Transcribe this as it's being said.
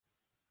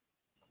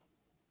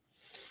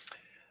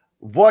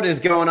What is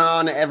going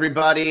on,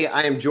 everybody?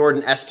 I am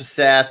Jordan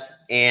Espeseth,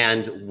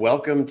 and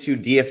welcome to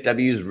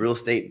DFW's Real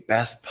Estate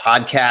Best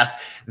Podcast.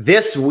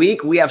 This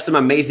week, we have some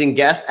amazing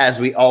guests, as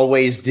we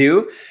always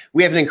do.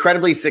 We have an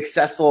incredibly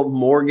successful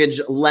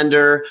mortgage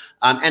lender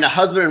and a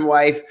husband and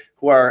wife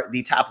who are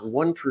the top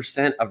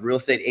 1% of real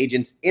estate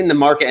agents in the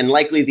market and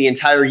likely the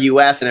entire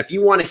U.S. And if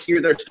you want to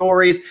hear their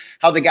stories,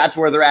 how they got to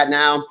where they're at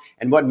now,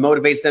 and what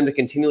motivates them to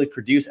continually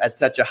produce at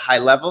such a high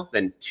level,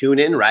 then tune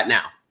in right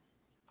now.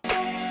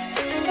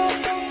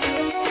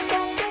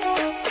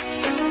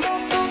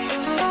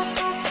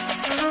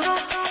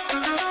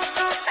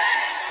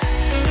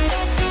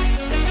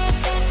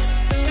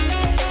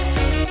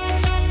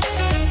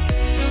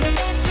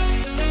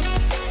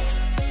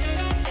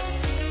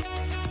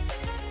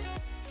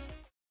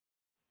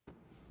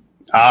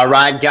 All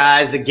right,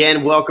 guys.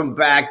 Again, welcome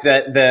back.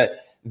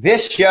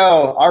 This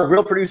show, our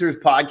Real Producers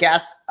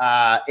podcast,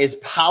 is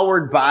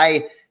powered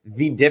by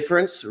The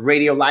Difference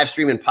radio live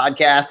stream and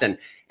podcast.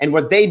 And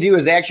what they do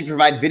is they actually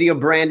provide video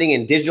branding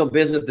and digital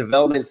business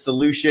development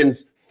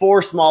solutions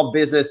for small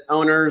business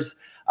owners,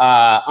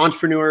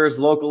 entrepreneurs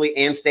locally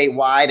and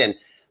statewide.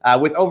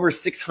 And with over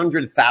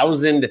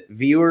 600,000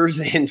 viewers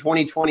in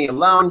 2020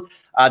 alone,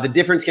 The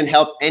Difference can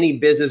help any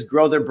business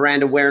grow their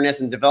brand awareness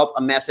and develop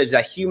a message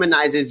that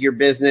humanizes your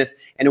business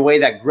in a way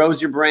that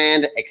grows your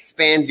brand,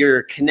 expands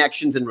your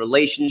connections and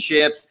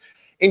relationships,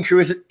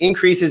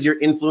 increases your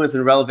influence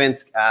and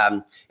relevance,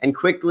 and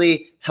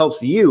quickly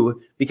helps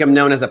you become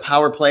known as a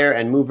power player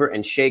and mover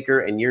and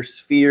shaker in your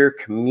sphere,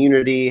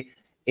 community,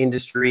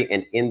 industry,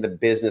 and in the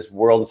business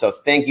world. And so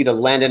thank you to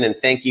Lendon and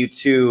thank you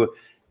to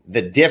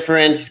The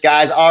Difference.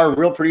 Guys, our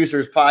Real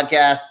Producers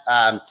podcast,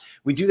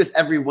 we do this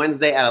every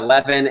Wednesday at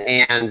 11.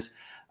 And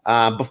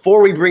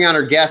before we bring on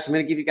our guests, I'm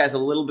going to give you guys a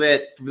little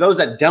bit, for those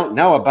that don't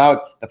know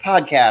about the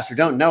podcast or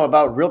don't know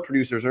about Real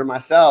Producers or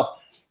myself,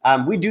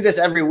 we do this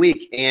every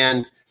week.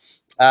 And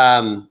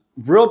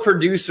Real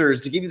Producers,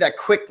 to give you that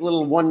quick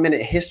little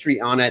 1-minute history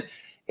on it,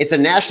 it's a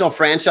national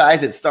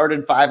franchise. It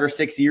started 5 or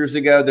 6 years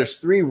ago. There's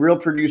 3 Real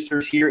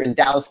Producers here in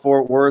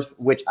Dallas-Fort Worth,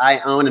 which I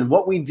own. And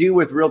what we do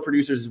with Real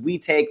Producers is we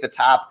take the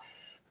top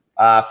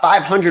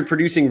 500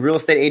 producing real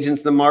estate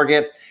agents in the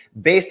market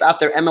based off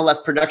their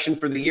MLS production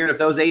for the year. And if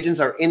those agents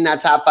are in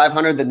that top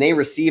 500, then they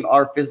receive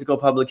our physical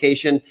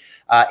publication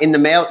in the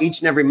mail each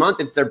and every month.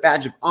 It's their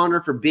badge of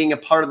honor for being a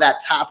part of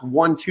that top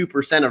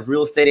 1-2% of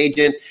real estate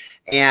agent.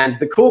 And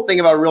the cool thing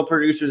about Real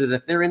Producers is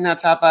if they're in that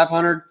top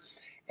 500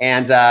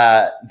 and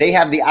they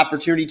have the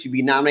opportunity to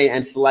be nominated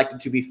and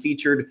selected to be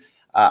featured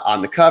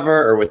on the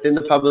cover or within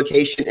the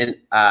publication. And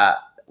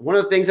one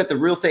of the things that the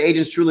real estate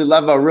agents truly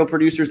love about Real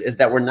Producers is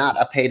that we're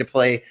not a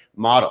pay-to-play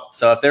model.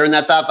 So if they're in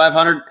that top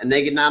 500 and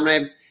they get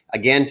nominated,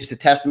 again, just a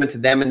testament to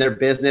them and their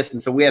business.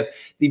 And so we have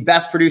the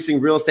best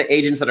producing real estate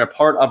agents that are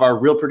part of our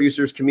Real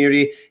Producers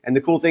community. And the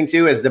cool thing,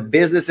 too, is the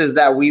businesses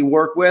that we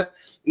work with,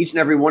 each and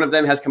every one of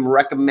them has come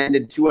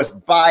recommended to us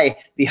by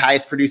the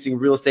highest producing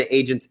real estate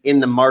agents in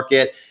the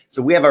market.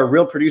 So we have our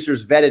Real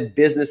Producers vetted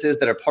businesses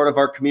that are part of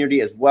our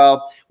community as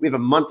well. We have a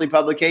monthly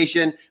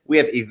publication. We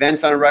have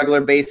events on a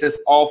regular basis,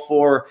 all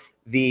for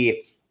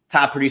the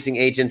top producing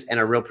agents and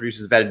our Real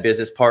Producers vetted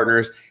business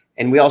partners.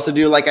 And we also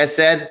do, like I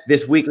said,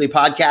 this weekly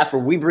podcast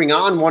where we bring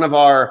on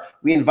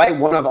we invite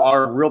one of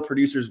our Real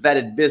Producers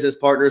vetted business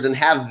partners and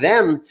have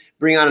them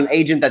bring on an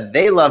agent that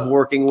they love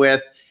working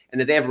with and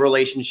that they have a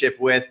relationship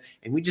with.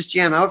 And we just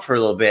jam out for a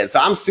little bit. So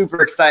I'm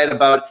super excited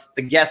about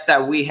the guests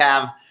that we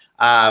have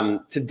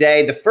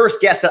today. The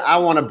first guest that I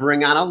want to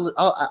bring on,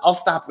 I'll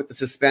stop with the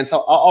suspense.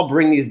 I'll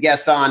bring these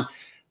guests on.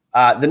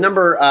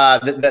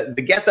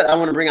 The guest that I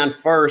want to bring on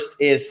first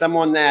is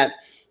someone that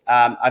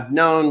I've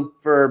known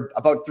for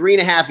about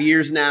 3.5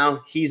 years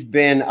now. He's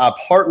been a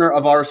partner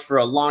of ours for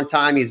a long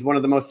time. He's one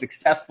of the most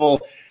successful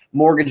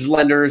mortgage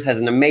lenders, has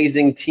an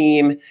amazing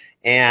team.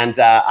 And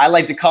I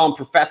like to call him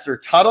Professor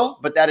Tuttle,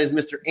 but that is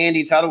Mr.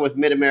 Andy Tuttle with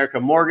Mid-America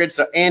Mortgage.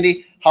 So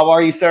Andy, how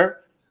are you, sir?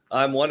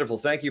 I'm wonderful.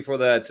 Thank you for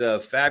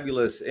that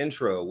fabulous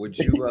intro. Would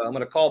you, I'm going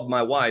to call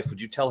my wife. Would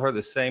you tell her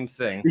the same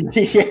thing?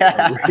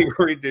 Yeah.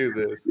 Redo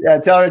this. Yeah.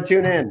 Tell her to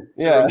tune in.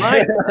 Yeah.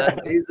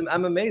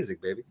 I'm amazing,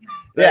 baby.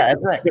 Yeah,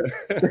 that's right.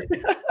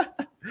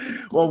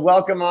 Well,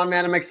 welcome on,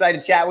 man. I'm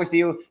excited to chat with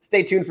you.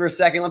 Stay tuned for a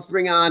second. Let's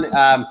bring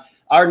on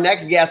our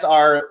next guests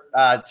are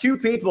 2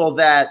 people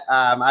that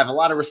I have a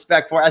lot of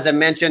respect for. As I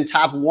mentioned,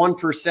 top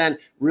 1%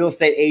 real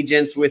estate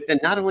agents within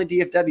not only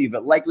DFW,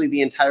 but likely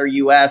the entire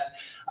U.S.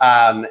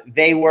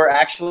 They were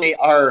actually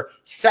our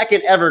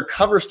second ever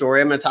cover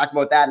story. I'm going to talk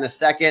about that in a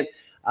second.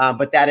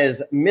 But that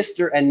is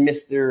Mr. and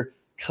Mr.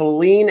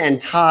 Colleen and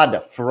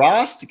Todd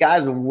Frost.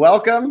 Guys,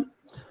 welcome.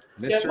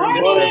 Mr.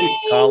 and Mr.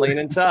 Colleen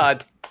and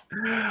Todd.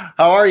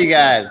 How are you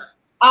guys?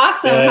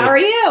 Awesome. How are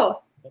you?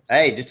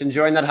 Hey, just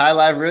enjoying that high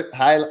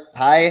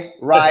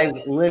rise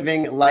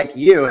living like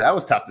you. That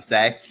was tough to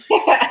say.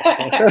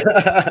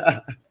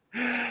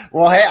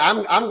 Well, hey,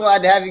 I'm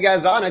glad to have you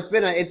guys on. It's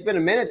been a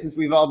minute since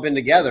we've all been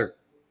together.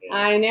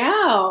 I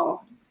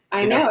know.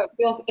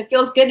 It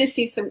feels good to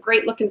see some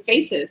great looking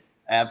faces.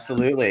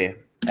 Absolutely.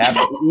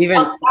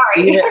 Even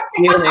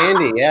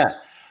Andy, yeah.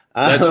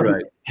 That's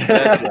right.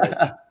 That's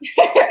right.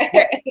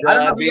 I don't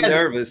know I'd be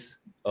nervous.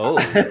 Oh.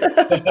 Did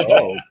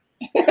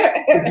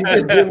you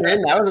just zoom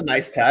in? That was a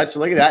nice touch.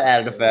 Look at that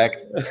added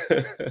effect.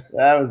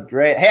 That was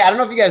great. Hey, I don't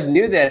know if you guys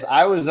knew this.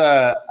 I was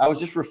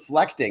just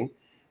reflecting,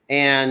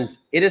 and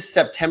it is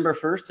September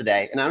 1st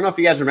today. And I don't know if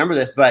you guys remember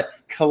this, but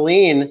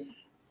Colleen,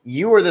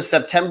 you were the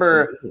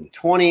September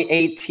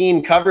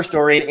 2018 cover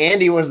story, and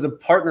Andy was the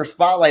partner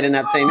spotlight in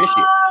that same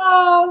issue.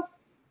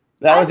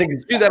 That was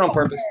do that on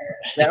purpose.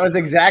 That was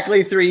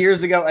exactly 3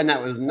 years ago, and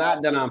that was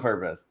not done on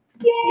purpose.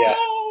 Yeah,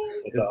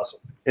 it's awesome.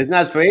 Isn't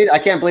that sweet? I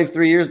can't believe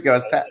 3 years ago.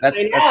 That's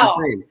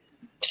insane.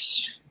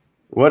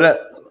 What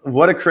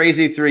a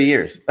crazy 3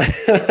 years.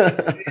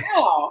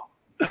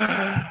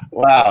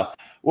 Wow.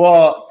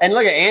 Well, and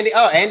look at Andy.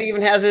 Oh, Andy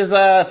even has his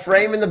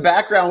frame in the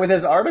background with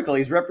his article.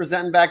 He's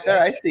representing back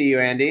there. I see you,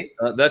 Andy.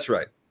 That's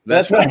right.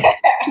 That's right.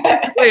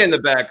 Way in the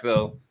back,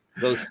 though.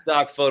 Those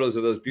stock photos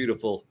of that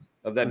beautiful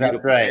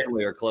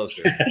family are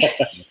closer.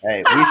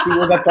 Hey, we see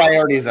where the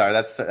priorities are.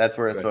 That's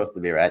where it's supposed to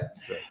be, right?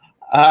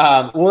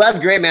 Well, that's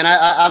great, man.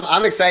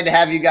 I'm excited to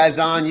have you guys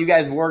on. You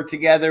guys work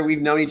together.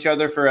 We've known each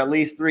other for at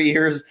least 3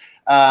 years,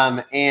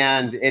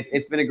 and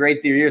it's been a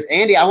great 3 years.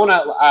 Andy, I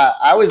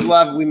always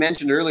love. We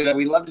mentioned earlier that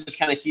we love to just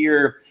kind of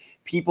hear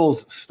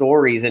people's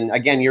stories. And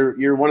again,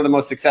 you're one of the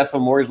most successful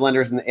mortgage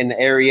lenders in the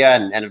area,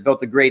 and have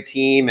built a great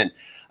team. And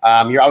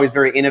you're always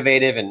very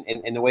innovative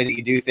in the way that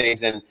you do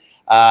things. And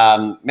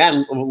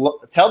man,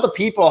 tell the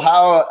people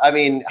how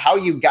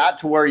you got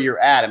to where you're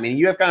at. I mean,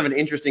 you have kind of an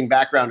interesting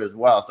background as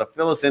well. So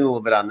fill us in a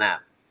little bit on that.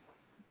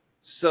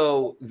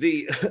 So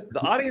the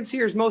audience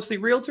here is mostly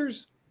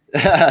realtors,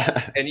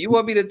 and you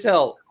want me to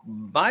tell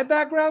my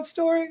background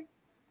story?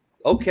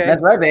 Okay.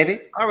 That's right, baby.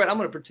 All right. I'm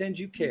going to pretend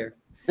you care.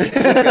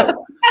 So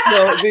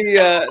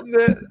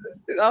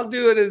I'll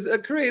do it as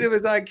creative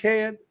as I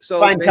can. So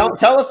fine.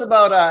 Tell us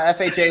about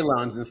FHA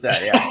loans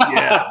instead.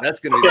 Yeah, that's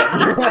going to be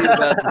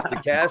about the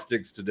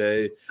stochastics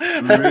today.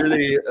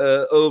 Really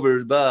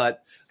overbought.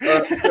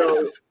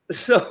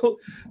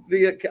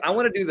 I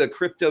want to do the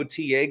crypto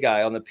TA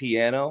guy on the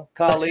piano,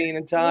 Colleen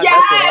and Todd.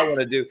 Yes! That's what I want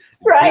to do.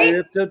 Right?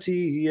 Crypto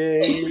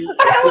TA.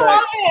 I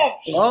love it.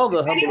 All the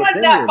If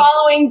anyone's not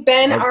following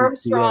Ben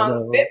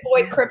Armstrong,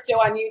 BitBoy Crypto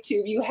on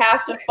YouTube, you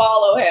have to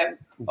follow him.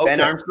 Okay.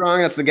 Ben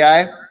Armstrong, that's the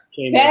guy.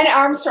 Ben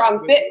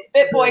Armstrong,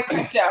 BitBoy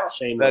Crypto.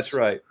 That's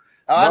right.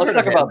 Let's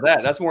talk about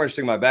that. That's more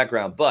interesting, my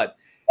background. But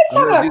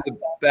I'm going to do the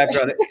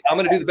background. I'm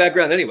going to do the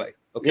background anyway.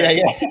 Okay.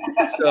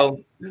 Yeah.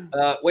 So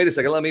wait a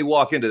second. Let me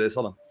walk into this.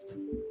 Hold on.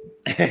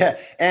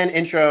 And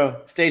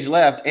intro, stage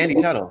left, Andy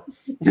Tuttle.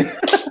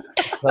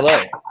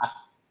 Hello.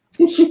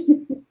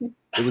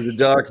 It was a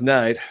dark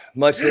night,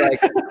 much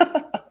like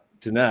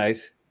tonight.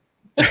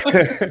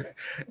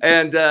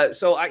 And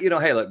so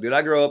hey, look, dude,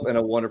 I grew up in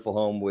a wonderful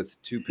home with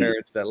two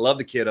parents that love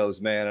the kiddos,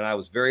 man. And I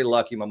was very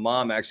lucky. My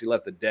mom actually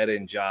left the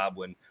dead-end job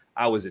when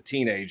I was a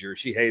teenager.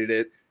 She hated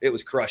it. It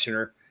was crushing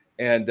her.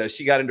 And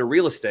she got into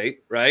real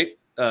estate, right?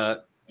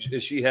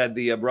 She had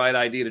the bright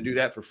idea to do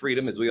that for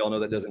freedom. As we all know,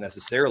 that doesn't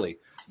necessarily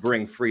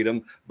bring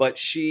freedom, but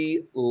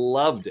she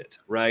loved it,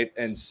 right?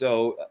 And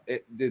so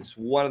it's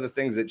one of the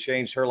things that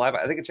changed her life.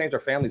 I think it changed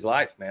our family's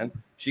life, man.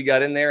 She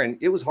got in there, and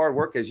it was hard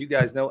work, as you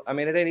guys know. I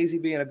mean, it ain't easy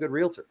being a good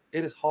realtor.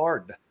 It is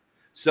hard.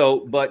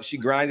 So, but she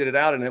grinded it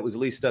out, and it was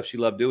at least stuff she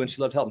loved doing.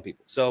 She loved helping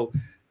people. So,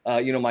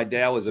 my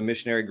dad was a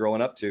missionary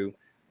growing up too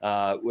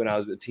when I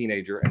was a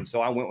teenager, and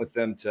so I went with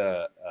them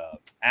to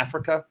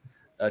Africa.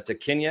 To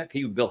Kenya.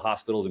 He would build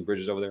hospitals and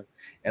bridges over there.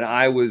 And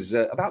I was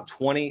about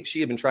 20.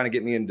 She had been trying to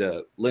get me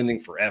into lending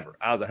forever.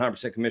 I was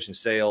 100% commission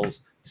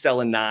sales,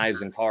 selling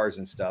knives and cars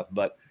and stuff,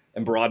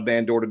 and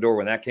broadband door to door.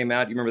 When that came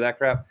out, you remember that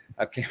crap?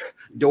 I came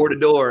door to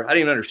door. I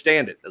didn't even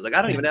understand it. I was like,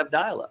 I don't even have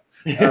dial-up.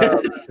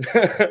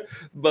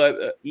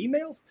 But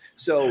emails.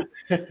 So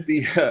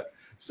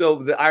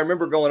I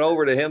remember going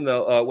over to him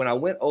though. When I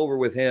went over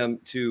with him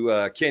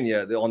to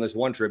Kenya on this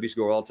one trip, he used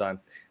to go all the time.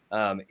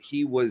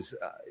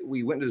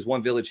 We went to this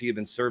one village he had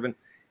been serving,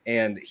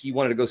 and he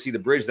wanted to go see the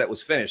bridge that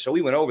was finished. So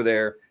we went over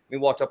there, we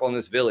walked up on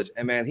this village,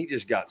 and man, he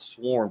just got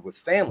swarmed with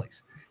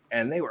families,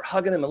 and they were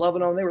hugging him and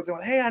loving him. They were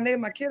going, "Hey, I named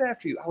my kid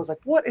after you." I was like,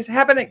 "What is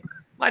happening?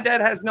 My dad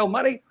has no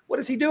money. What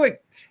is he doing?"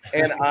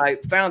 And I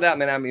found out,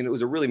 man, I mean, it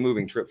was a really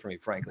moving trip for me,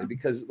 frankly,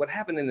 because what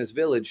happened in this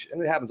village,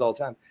 and it happens all the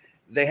time,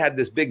 they had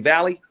this big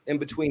valley in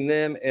between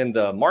them and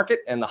the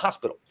market and the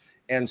hospital.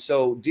 And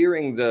so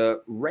during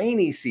the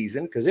rainy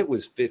season, because it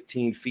was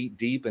 15 feet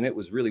deep and it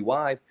was really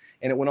wide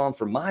and it went on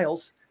for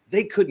miles,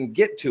 they couldn't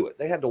get to it.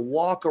 They had to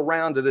walk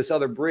around to this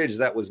other bridge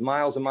that was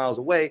miles and miles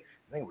away.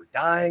 They were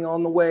dying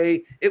on the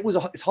way.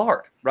 It's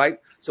hard, right?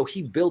 So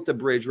he built a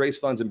bridge,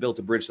 raised funds and built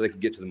a bridge so they could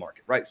get to the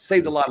market, right?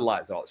 Saved a lot of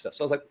lives, all that stuff.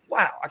 So I was like,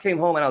 wow. I came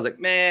home and I was like,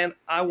 man,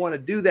 I want to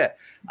do that.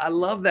 I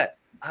love that.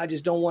 I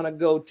just don't want to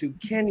go to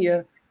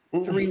Kenya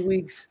 3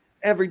 weeks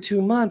every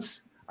 2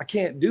 months. I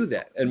can't do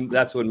that. And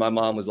that's when my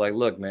mom was like,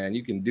 look, man,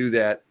 you can do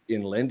that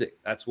in lending.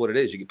 That's what it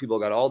is. You get people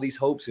got all these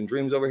hopes and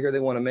dreams over here.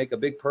 They want to make a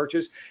big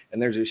purchase. And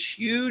there's this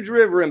huge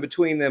river in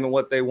between them and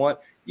what they want.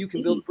 You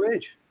can build a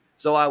bridge.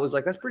 So I was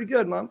like, that's pretty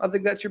good, Mom. I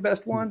think that's your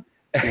best one.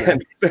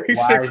 And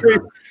basically,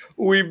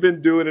 we've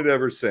been doing it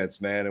ever since,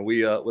 man. And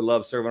we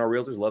love serving our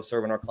realtors, love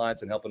serving our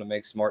clients, and helping them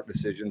make smart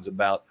decisions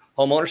about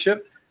home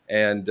ownership,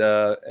 and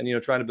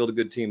trying to build a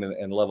good team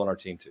and love on our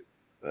team too.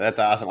 That's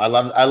awesome. I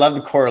love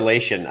the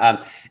correlation.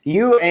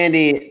 You,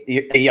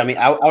 Andy,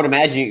 I would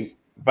imagine you,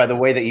 by the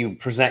way that you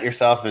present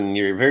yourself, and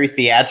you're very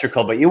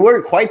theatrical, but you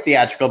weren't quite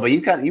theatrical, but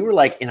you were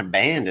like in a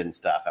band and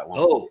stuff at one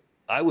point. Oh,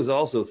 I was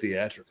also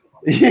theatrical.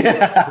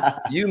 Yeah.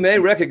 You may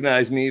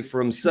recognize me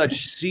from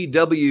such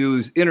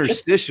CW's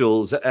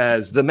interstitials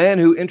as the man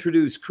who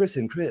introduced Chris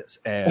and Chris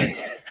and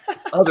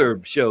other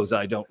shows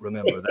I don't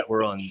remember that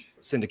were on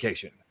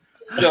syndication.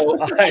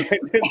 So I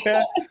did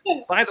that.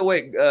 By the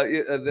way,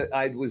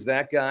 I was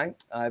that guy.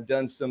 I've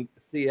done some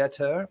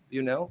theater,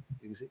 you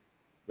can see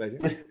right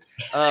here.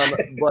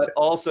 But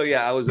also,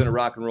 I was in a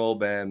rock and roll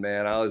band,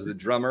 man. I was the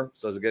drummer,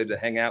 so I was good to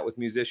hang out with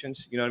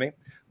musicians, you know what I mean?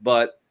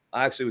 But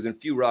I actually was in a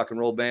few rock and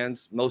roll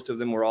bands. Most of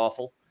them were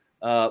awful.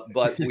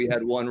 But we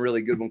had one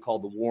really good one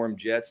called the Warm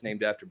Jets,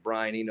 named after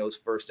Brian Eno's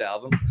first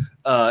album.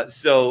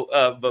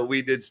 But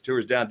we did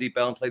tours down Deep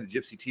Ellum, played the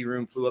Gypsy Tea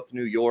Room, flew up to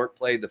New York,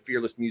 played the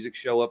Fearless Music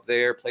Show up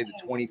there, played the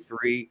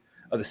 23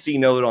 of the C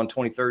Note on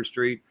 23rd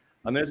Street.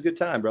 I mean, it was a good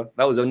time, bro.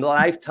 That was a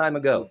lifetime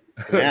ago.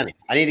 Man,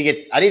 I need to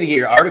get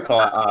your article,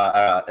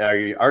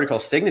 your article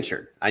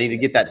signature. I need to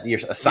get that your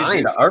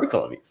signed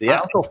article of you. Yeah. I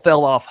also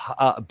fell off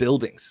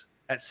buildings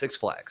at Six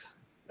Flags.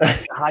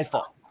 High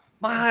fall.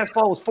 My highest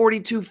fall was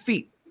 42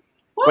 feet.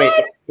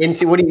 What?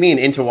 Wait, what do you mean?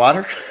 Into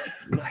water?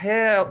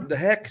 Hell, the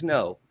heck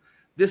no.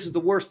 This is the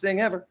worst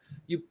thing ever.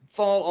 You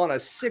fall on a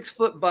 6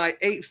 foot by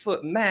 8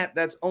 foot mat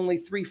that's only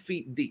 3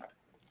 feet deep.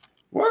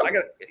 What?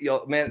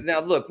 Man. Now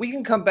look, we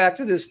can come back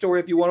to this story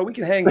if you want, or we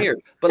can hang here.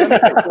 But let me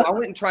tell you, so I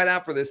went and tried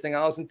out for this thing.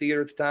 I was in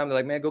theater at the time. They're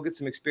like, man, go get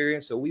some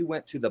experience. So we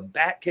went to the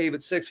Bat Cave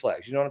at Six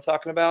Flags. You know what I'm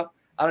talking about?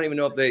 I don't even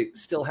know if they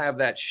still have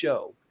that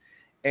show.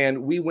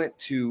 And we went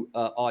to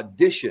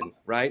audition,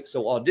 right?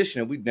 So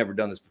audition, we'd never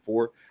done this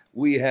before.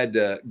 We had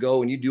to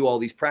go and you do all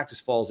these practice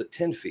falls at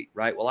 10 feet,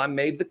 right? Well, I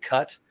made the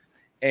cut,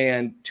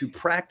 and to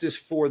practice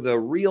for the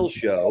real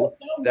show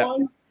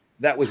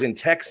that was in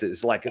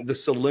Texas, like the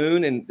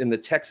saloon in the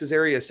Texas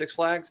area of Six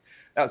Flags,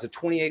 that was a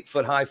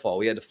 28-foot high fall.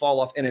 We had to fall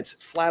off, and it's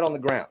flat on the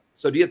ground.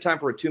 So do you have time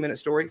for a 2-minute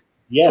story?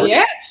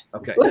 Yeah.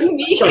 Okay.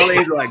 Me.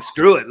 Like,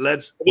 screw it.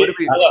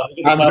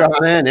 I'm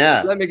drawn in,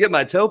 yeah. Let me get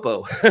my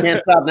topo.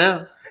 Can't stop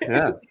now.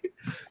 Yeah.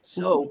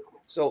 So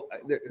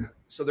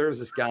there was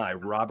this guy,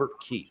 Robert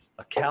Keith,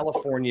 a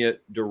California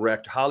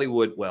director,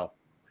 Hollywood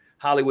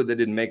that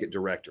didn't make it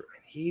director.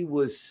 He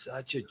was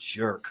such a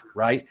jerk,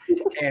 right?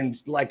 And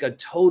like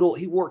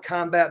he wore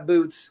combat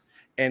boots,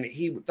 and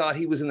he thought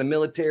he was in the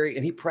military,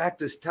 and he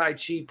practiced Tai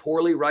Chi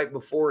poorly right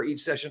before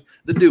each session.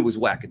 The dude was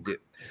wackadoo.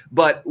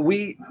 But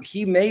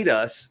he made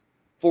us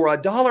for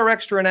 $1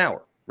 extra an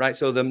hour, right?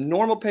 So the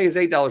normal pay is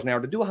 $8 an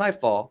hour. To do a high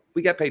fall,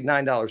 we got paid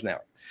 $9 an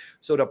hour.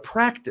 So to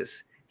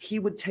practice, he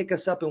would take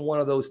us up in one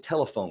of those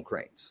telephone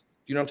cranes.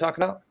 Do you know what I'm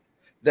talking about?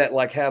 That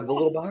like have the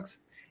little box?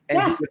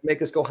 And he would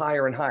make us go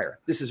higher and higher.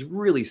 This is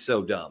really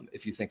so dumb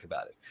if you think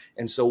about it.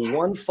 And so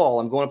one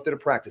fall, I'm going up there to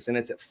practice, and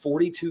it's at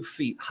 42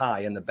 feet high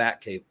in the Bat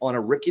Cave on a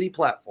rickety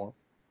platform,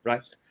 right?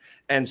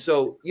 And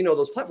so,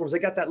 those platforms, they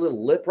got that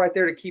little lip right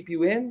there to keep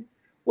you in.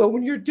 Well,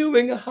 when you're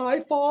doing a high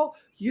fall,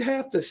 you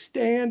have to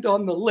stand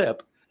on the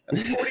lip at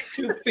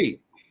 42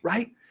 feet,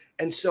 right?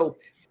 And so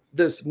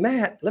this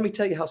mat, let me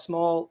tell you how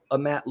small a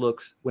mat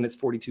looks when it's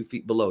 42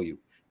 feet below you.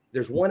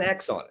 There's one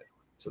X on it.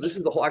 So this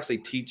is the whole, actually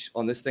teach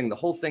on this thing. The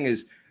whole thing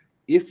is,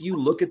 if you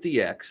look at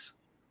the X,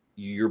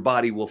 your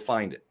body will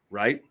find it,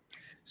 right?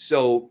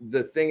 So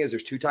the thing is,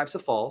 there's two types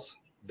of falls.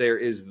 There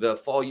is the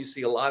fall you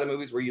see a lot of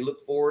movies where you look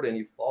forward and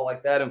you fall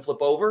like that and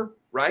flip over,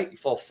 right? You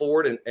fall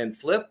forward and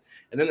flip.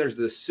 And then there's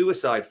the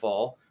suicide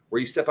fall where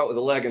you step out with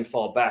a leg and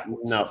fall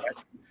backwards. No. Right?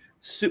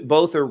 So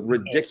both are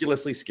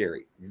ridiculously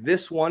scary.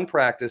 This one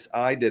practice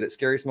I did at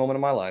scariest moment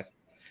of my life.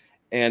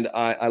 And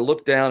I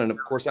looked down, and of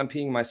course I'm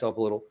peeing myself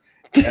a little.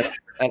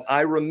 And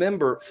I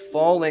remember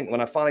falling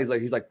when I finally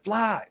he's like,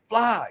 fly,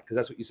 because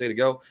that's what you say to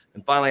go.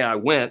 And finally I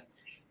went,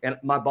 and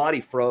my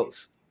body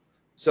froze.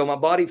 So my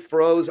body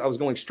froze. I was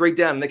going straight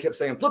down, and they kept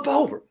saying, flip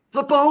over,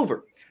 flip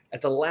over.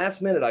 At the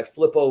last minute, I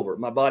flip over.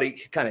 My body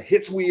kind of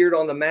hits weird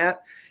on the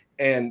mat,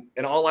 and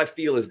all I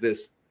feel is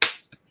this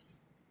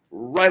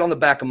right on the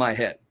back of my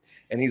head.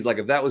 And he's like,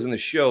 if that was in the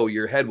show,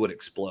 your head would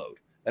explode.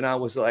 And I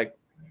was like,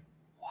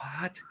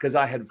 what? Because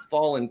I had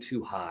fallen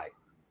too high.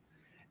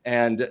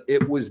 And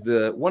it was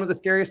one of the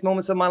scariest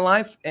moments of my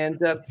life.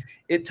 And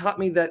it taught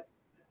me that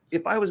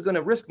if I was going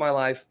to risk my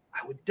life,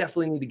 I would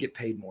definitely need to get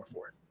paid more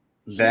for it.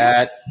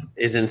 That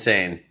is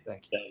insane.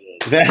 Thank you.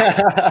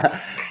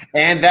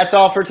 And that's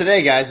all for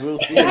today, guys. We'll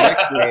see you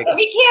next week.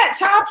 We can't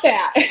top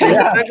that.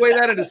 Yeah. Segue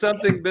that into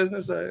something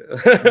business.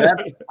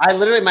 I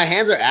literally, my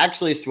hands are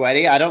actually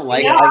sweaty. I don't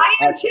like. I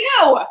am too.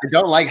 I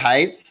don't like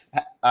heights.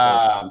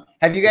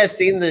 Have you guys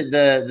seen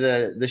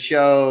the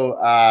show?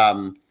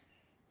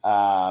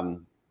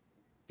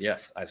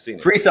 Yes, I've seen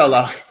it. Free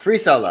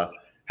Solo.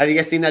 Have you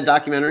guys seen that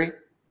documentary?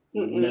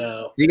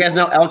 No. Do you guys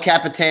know El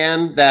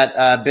Capitan,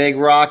 that big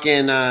rock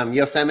in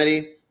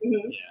Yosemite?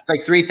 Mm-hmm. It's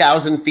like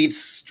 3,000 feet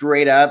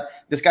straight up.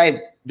 This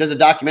guy does a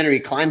documentary. He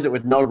climbs it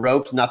with no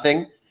ropes,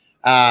 nothing.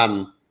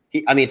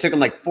 It took him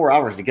like 4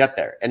 hours to get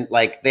there. And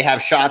like they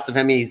have shots of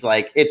him. He's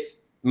like,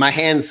 my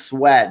hands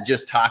sweat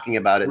just talking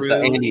about it.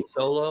 So Andy,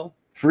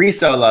 free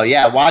solo.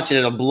 Yeah. Watch it.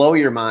 It'll blow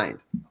your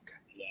mind. Okay.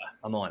 Yeah.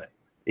 I'm on it.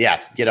 Yeah.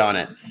 Get on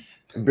it.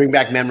 Bring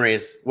back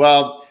memories.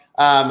 Well,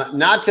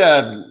 not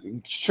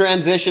to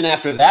transition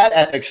after that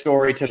epic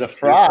story to the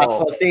Frost.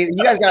 Let's see.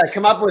 You guys got to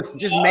come up with,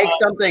 just make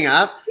something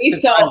up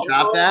to try and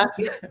top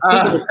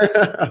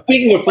that.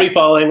 Speaking of free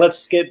falling,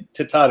 let's get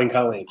to Todd and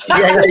Colleen.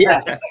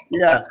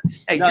 Yeah.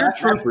 Hey, you're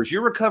troopers.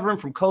 You're recovering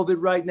from COVID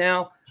right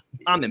now.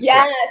 I'm impressed.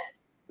 Yes.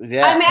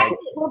 Yeah. I'm actually,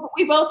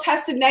 we both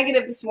tested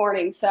negative this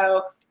morning.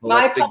 So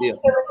my public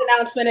service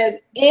announcement is,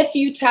 if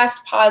you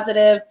test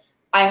positive,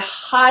 I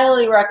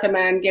highly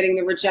recommend getting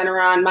the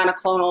Regeneron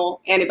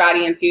monoclonal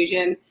antibody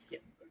infusion.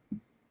 Get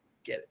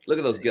it. Look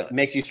at those guns.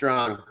 Makes you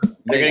strong.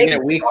 They're getting it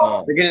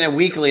They're getting it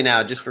weekly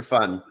now, just for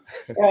fun.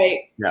 Right.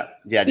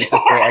 Yeah. Just to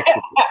stay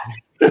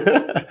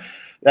extra.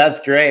 That's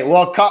great.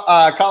 Well,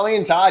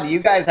 Colleen, Todd, you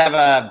guys have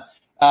a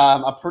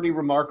pretty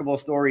remarkable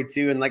story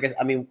too, and like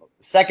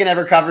second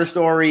ever cover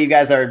story. You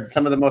guys are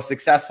some of the most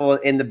successful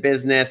in the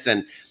business,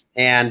 and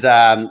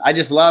I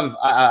just love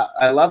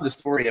I love the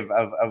story of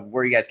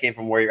where you guys came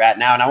from, where you're at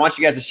now, and I want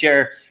you guys to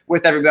share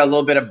with everybody a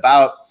little bit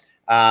about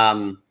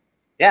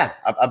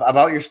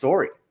about your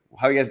story,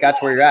 how you guys got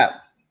to where you're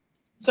at.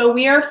 So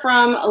we are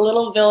from a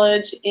little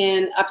village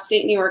in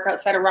upstate New York,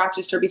 outside of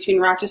Rochester, between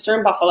Rochester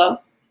and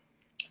Buffalo.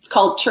 It's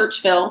called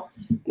Churchville,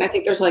 and I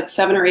think there's like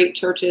 7 or 8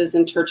 churches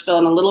in Churchville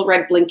and a little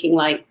red blinking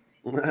light.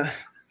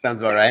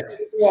 Sounds about right.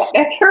 Yeah,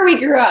 that's where we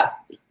grew up.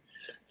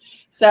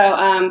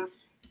 So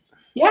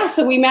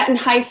so we met in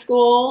high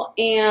school,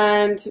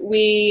 and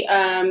we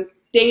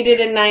dated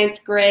in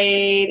 9th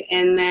grade,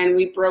 and then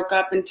we broke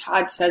up, and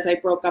Todd says I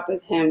broke up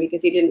with him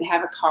because he didn't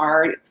have a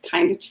car, and it's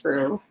kind of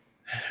true.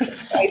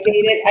 I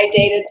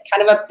dated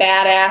kind of a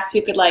badass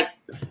who could like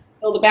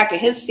fill the back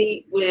of his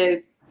seat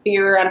with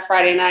beer on a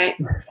Friday night.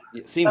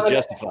 It seems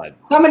justified.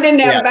 Someone didn't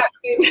have a back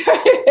seat.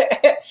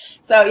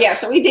 So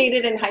we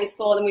dated in high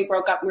school, and then we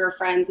broke up, and we were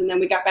friends, and then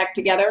we got back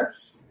together,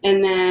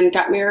 and then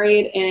got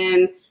married,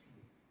 and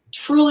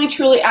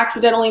truly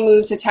accidentally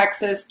moved to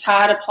Texas.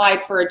 Todd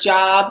applied for a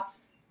job.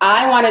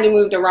 I wanted to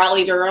move to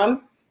Raleigh,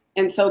 Durham.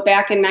 And so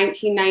back in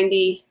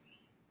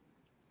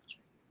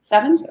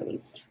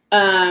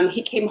 1997,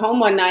 he came home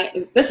one night.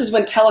 This is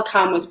when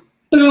telecom was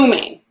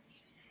booming.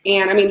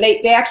 And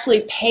they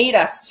actually paid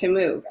us to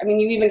move.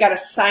 You even got a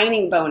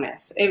signing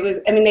bonus.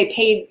 They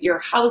paid your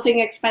housing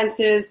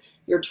expenses,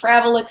 your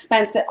travel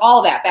expenses,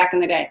 all that back in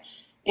the day.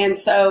 And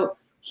so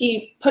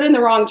he put in the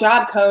wrong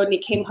job code, and he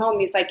came home,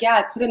 and he's like, yeah,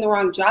 I put in the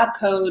wrong job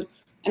code.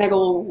 And I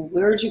go, well,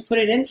 where'd you put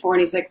it in for?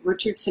 And he's like,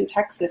 Richardson,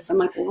 Texas. I'm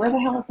like, well, where the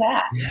hell is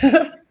that?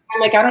 I'm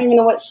like, I don't even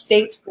know what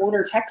states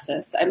border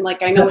Texas. I'm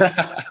like, I know, but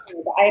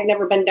I had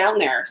never been down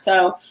there.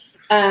 So,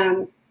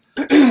 so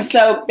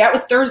that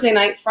was Thursday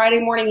night. Friday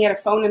morning, he had a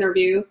phone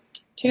interview.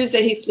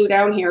 Tuesday, he flew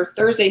down here.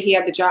 Thursday, he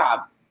had the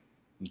job.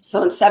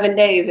 So in 7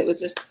 days, it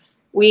was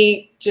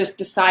we just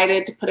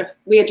decided to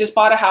we had just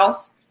bought a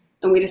house.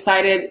 And we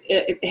decided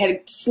it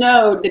had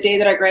snowed the day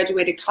that I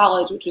graduated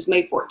college, which was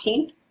May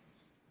 14th.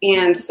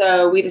 And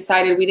so we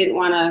decided we didn't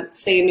want to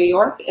stay in New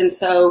York. And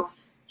so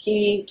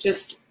we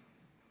jumped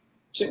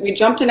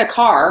in a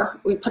car.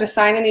 We put a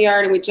sign in the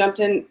yard, and we jumped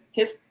in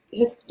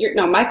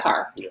my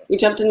car. Yeah. We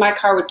jumped in my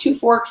car with 2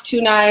 forks,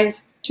 2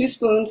 knives, 2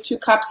 spoons, 2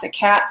 cups, a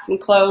cat, some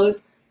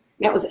clothes.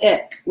 And that was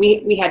it. We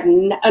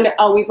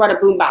brought a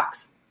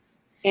boombox.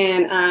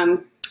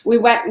 And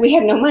we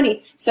had no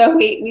money. So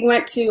we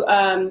went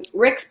to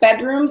Rick's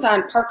Bedrooms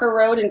on Parker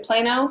Road in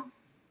Plano,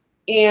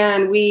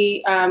 and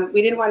we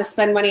didn't want to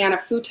spend money on a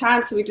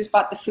futon, so we just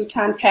bought the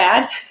futon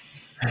pad.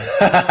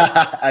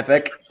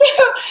 Epic.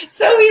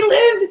 So we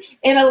lived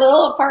in a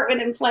little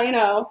apartment in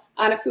Plano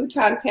on a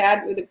futon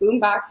pad with a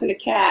boombox and a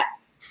cat.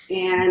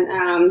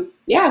 And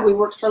we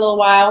worked for a little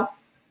while,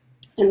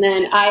 and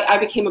then I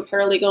became a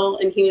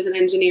paralegal, and he was an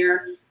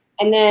engineer.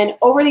 And then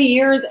over the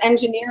years,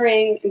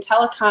 engineering and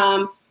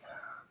telecom,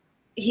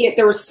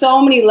 there were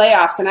so many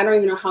layoffs, and I don't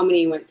even know how many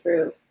he went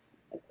through.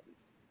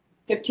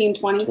 15,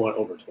 20?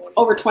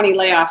 Over 20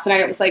 layoffs. And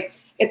I was like,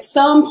 at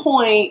some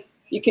point,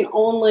 you can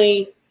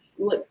only,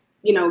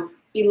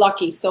 be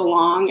lucky so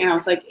long. And I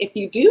was like, if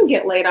you do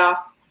get laid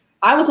off,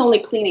 I was only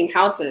cleaning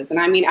houses. And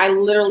I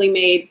literally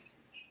made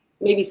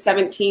maybe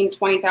 $17,000,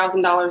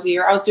 $20,000 a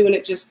year. I was doing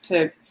it just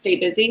to stay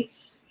busy.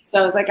 So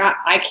I was like,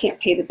 I can't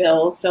pay the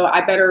bills, so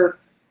I better,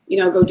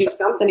 go do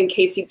something in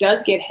case he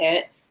does get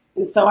hit.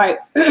 And so I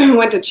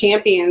went to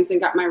Champions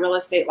and got my real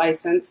estate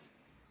license,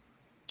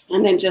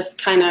 and then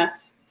just kind of,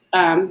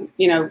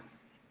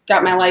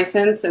 got my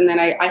license. And then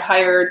I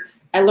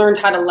learned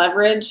how to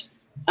leverage,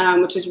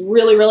 which is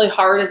really, really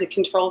hard as a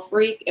control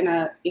freak and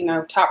a,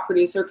 top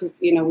producer, because,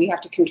 we have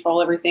to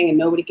control everything, and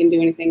nobody can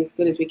do anything as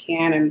good as we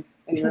can. And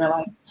you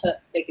realize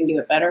they can do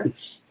it better.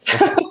 So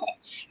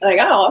like,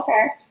 oh,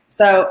 okay.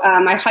 So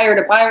I hired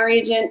a buyer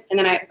agent, and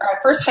then I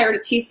first hired a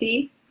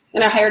TC,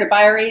 then I hired a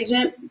buyer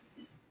agent,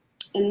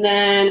 and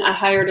then I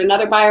hired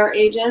another buyer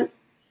agent,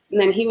 and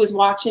then he was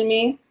watching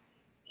me,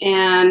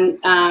 and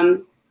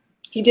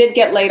he did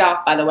get laid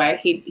off, by the way.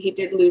 He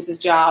did lose his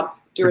job.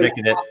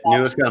 Predicted it. Knew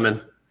it was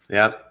coming.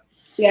 Yep.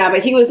 Yeah,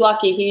 but he was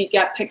lucky. He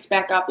got picked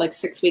back up like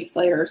 6 weeks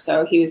later,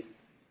 so he was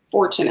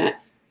fortunate.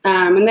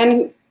 And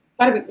then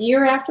about a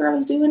year after I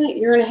was doing it,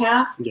 year and a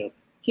half, Yeah.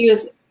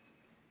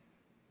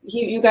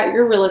 you got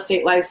your real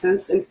estate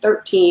license in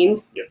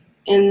 13. Yep.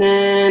 And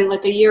then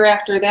like a year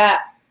after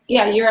that,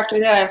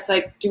 I was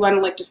like, do you want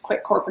to like just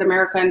quit corporate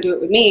America and do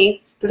it with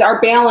me? Because our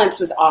balance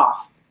was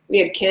off. We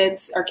had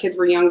kids. Our kids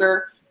were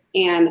younger,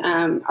 and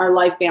our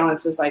life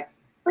balance was like,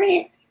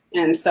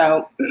 and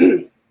so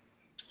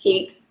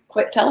he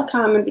quit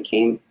telecom and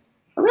became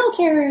a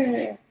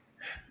realtor.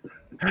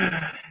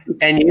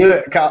 And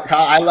you, Kyle,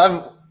 I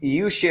love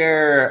you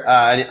share.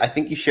 I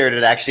think you shared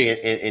it actually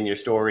in your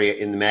story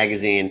in the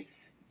magazine.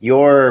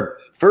 Your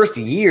first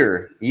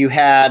year, you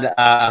had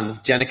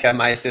Jenica,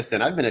 my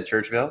assistant. I've been at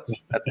Churchville.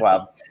 That's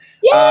wild.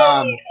 Yay!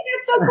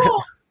 That's so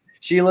cool.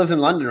 She lives in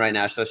London right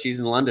now, so she's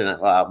in London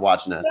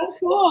watching us. So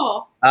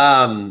cool.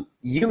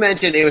 You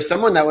mentioned it was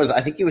someone that was,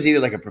 I think he was either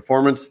like a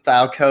performance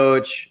style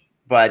coach,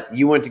 but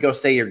you went to go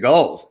say your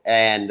goals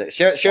and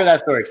share that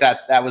story, because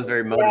that was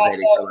very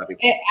motivating.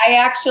 I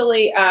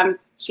actually,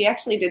 she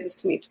actually did this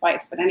to me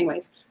twice, but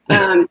anyways,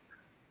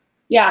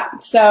 yeah,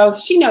 so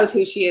she knows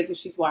who she is if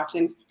she's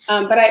watching.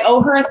 But I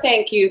owe her a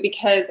thank you,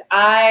 because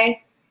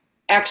I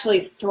actually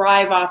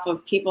thrive off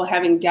of people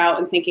having doubt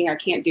and thinking I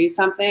can't do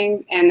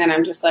something. And then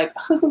I'm just like,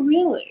 oh,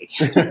 really?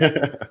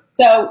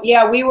 So,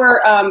 yeah, we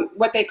were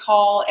what they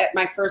call at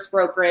my first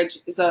brokerage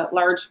is a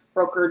large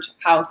brokerage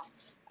house.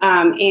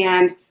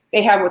 And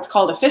they have what's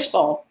called a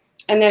fishbowl.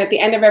 And then at the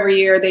end of every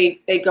year,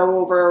 they go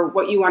over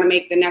what you want to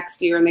make the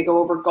next year, and they go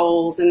over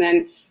goals. And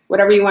then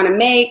whatever you want to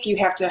make, you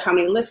have to, how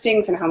many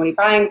listings and how many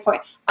buying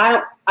points.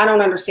 I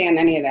don't understand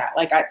any of that.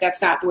 Like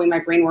that's not the way my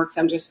brain works.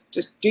 I'm just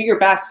do your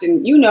best,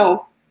 and you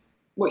know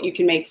what you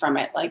can make from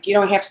it. Like you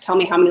don't have to tell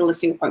me how many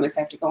listing appointments I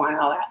have to go on and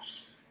all that.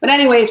 But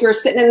anyways, we were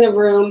sitting in the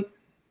room,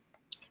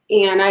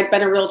 and I'd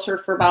been a realtor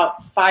for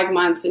about 5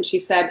 months, and she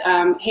said,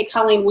 hey,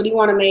 Colleen, what do you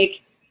want to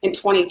make in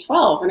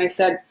 2012? And I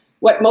said,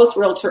 what most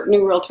new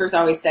realtors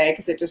always say,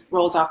 because it just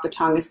rolls off the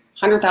tongue, is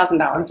 $100,000.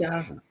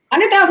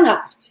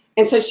 $100,000.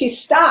 And so she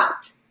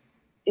stopped,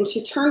 and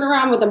she turned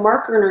around with a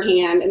marker in her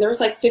hand, and there was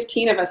like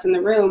 15 of us in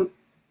the room.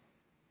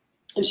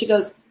 And she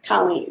goes,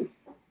 Colleen.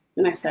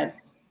 And I said,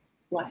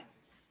 what?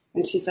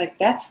 And she's like,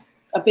 that's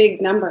a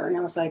big number. And I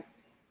was like,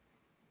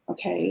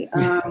 okay,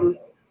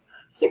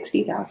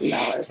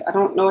 $60,000. I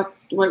don't know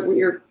what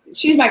you're,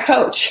 she's my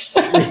coach.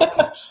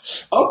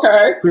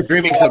 Okay. We're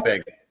dreaming so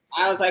big.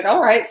 I was like,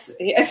 all right,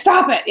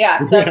 stop it. Yeah.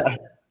 So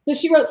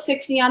she wrote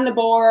 60 on the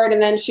board, and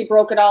then she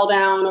broke it all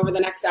down over the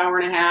next hour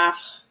and a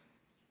half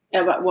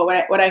about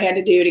what I had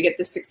to do to get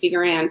the 60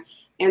 grand.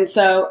 And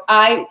so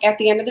I, at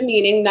the end of the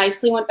meeting,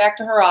 nicely went back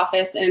to her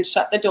office and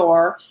shut the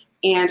door.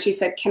 And she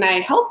said, can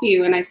I help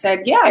you? And I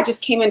said, yeah, I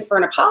just came in for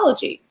an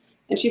apology.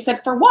 And she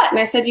said, for what? And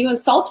I said, you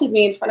insulted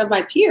me in front of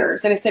my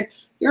peers. And I said,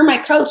 you're my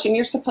coach, and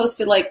you're supposed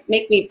to like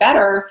make me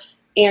better.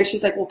 And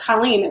she's like, well,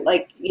 Colleen,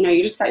 like, you know,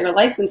 you just got your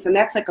license, and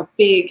that's a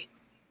big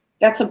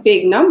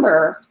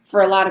number for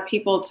a lot of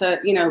people to,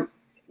 you know,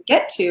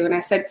 get to. And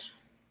I said,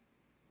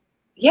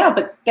 yeah,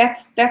 but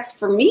that's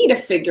for me to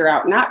figure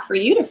out, not for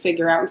you to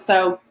figure out. And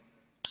so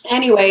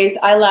anyways,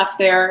 I left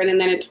there. And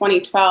then in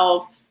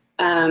 2012,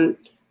 I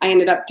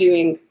ended up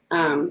doing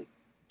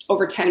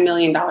over $10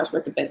 million worth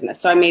of business.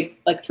 So I made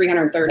like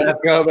 330. Let's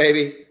go,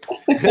 baby.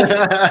 Yay!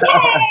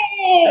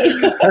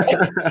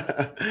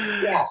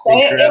 Yeah, so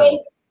it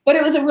was. But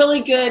it was a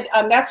really good,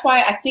 that's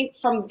why I think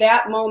from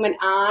that moment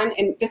on,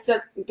 and this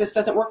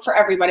doesn't work for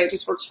everybody, it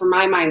just works for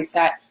my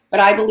mindset, but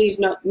I believe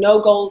no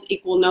goals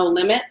equal no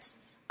limits.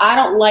 I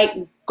don't like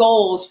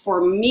goals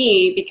for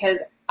me,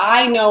 because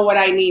I know what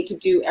I need to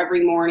do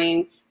every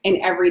morning and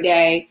every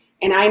day,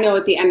 and I know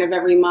at the end of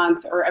every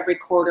month or every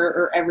quarter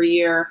or every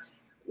year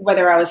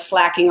whether I was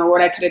slacking or what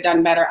I could have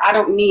done better. I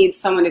don't need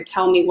someone to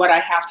tell me what I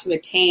have to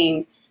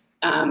attain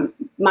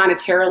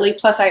monetarily.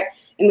 Plus,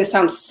 and this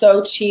sounds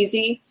so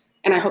cheesy,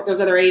 and I hope there's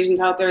other Asians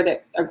out there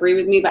that agree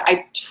with me, but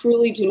I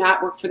truly do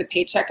not work for the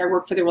paycheck. I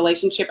work for the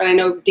relationship. And I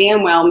know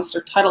damn well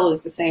Mr. Tuttle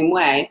is the same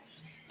way.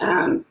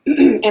 And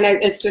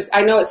it's just,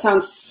 I know it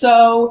sounds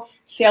so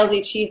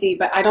salesy, cheesy,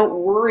 but I don't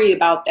worry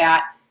about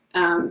that.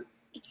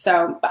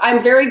 But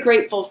I'm very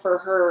grateful for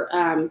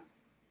her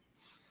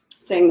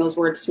saying those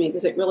words to me,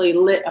 because it really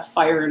lit a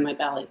fire in my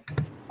belly.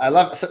 I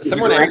love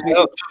someone.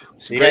 Yeah,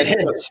 it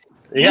is.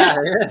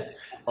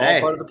 All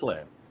part of the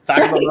plan. Talk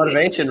about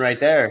motivation right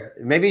there.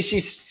 Maybe she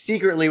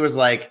secretly was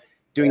like,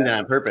 doing that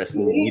on purpose,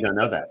 and you don't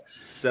know that.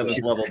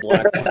 7th level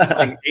black,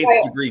 like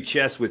 8th degree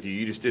chess with you.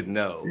 You just didn't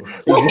know.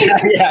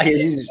 Yeah,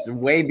 he's just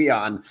way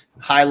beyond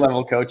high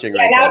level coaching.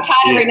 Yeah, right now now. Todd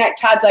every night.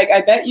 Todd's like,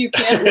 I bet you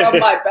can't rub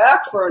my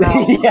back for an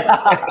hour.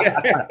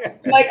 Yeah.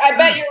 Like, I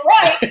bet you're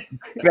right.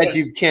 Bet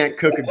you can't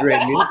cook a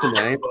great meal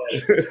tonight.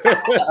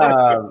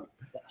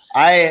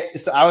 I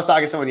was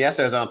talking to someone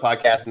yesterday. I was on a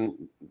podcast, and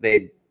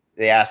they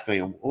asked me,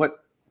 what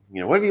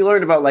have you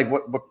learned about like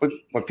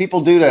what people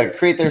do to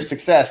create their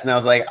success? And I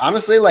was like,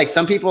 honestly, like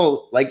some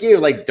people like you,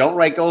 like don't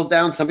write goals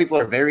down. Some people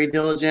are very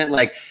diligent.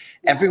 Like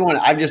everyone,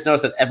 I've just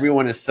noticed that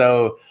everyone is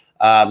so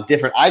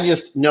different. I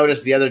just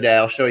noticed the other day,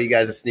 I'll show you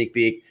guys a sneak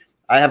peek.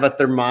 I have a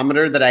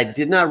thermometer that I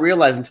did not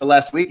realize until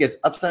last week is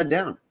upside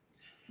down.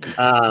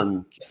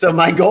 So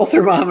my goal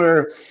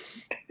thermometer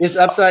is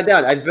upside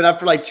down. It's been up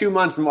for like 2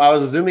 months. And I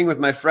was Zooming with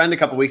my friend a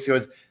couple weeks ago.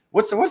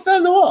 What's that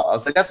on the wall? I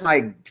was like, that's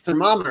my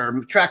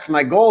thermometer, tracks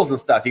my goals and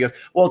stuff. He goes,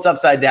 well, it's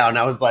upside down.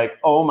 I was like,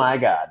 oh my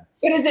God.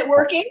 But is it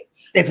working?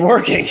 It's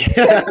working. Leave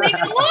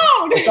it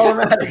alone. It all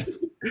matters.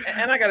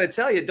 And I got to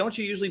tell you, don't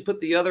you usually put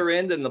the other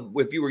end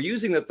if you were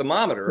using the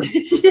thermometer,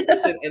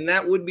 and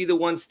that would be the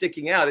one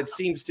sticking out? It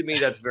seems to me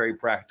that's very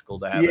practical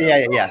to have.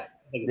 Yeah.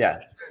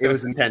 It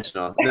was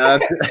intentional. No.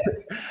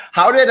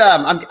 How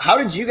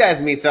did you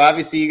guys meet? So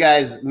obviously you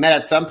guys met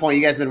at some point.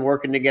 You guys have been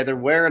working together.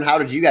 Where and how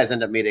did you guys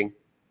end up meeting?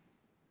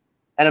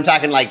 And I'm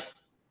talking like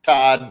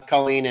Todd,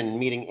 Colleen, and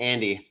meeting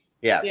Andy.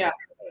 Yeah,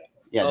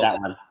 that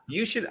one.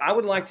 I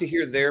would like to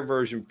hear their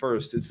version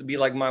first. It's to be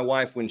like my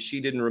wife when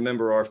she didn't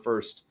remember our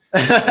first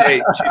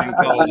date. She didn't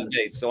call it a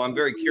date. So I'm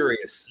very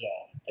curious. Yeah,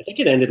 I think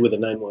it ended with a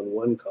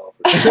 911 call.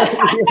 What is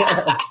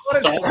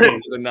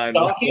the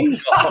 911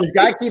 call? This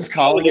guy keeps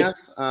calling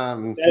us.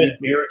 That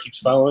mirror keeps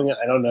following it.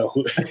 I don't know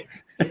who.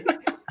 Where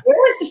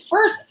was the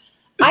first?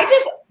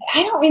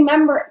 I don't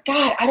remember.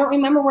 God, I don't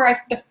remember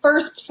the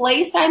first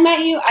place I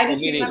met you. I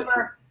just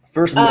remember.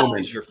 First moment.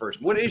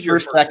 What is your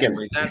first second?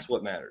 memory? That's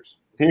what matters.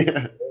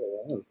 Yeah.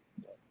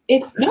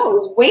 It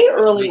was way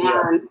early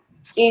on.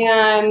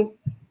 And,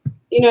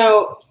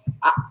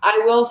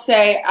 I will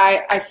say,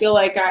 I feel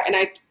like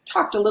I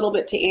talked a little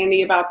bit to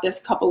Andy about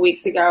this a couple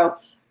weeks ago.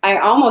 I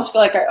almost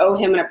feel like I owe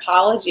him an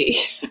apology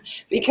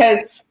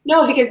because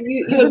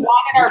you had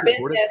wanted our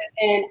business,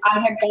 and I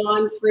had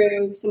gone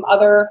through some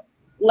other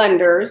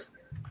lenders,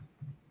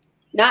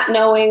 not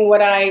knowing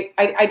what I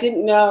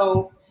didn't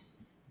know.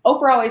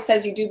 Oprah always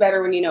says you do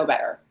better when you know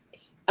better.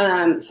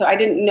 So I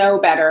didn't know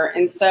better.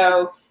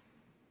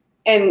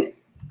 And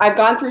I've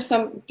gone through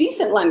some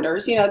decent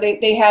lenders,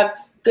 they have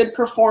good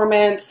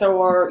performance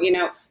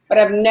but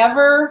I've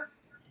never,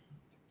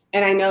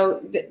 and I know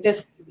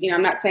this,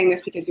 I'm not saying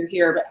this because you're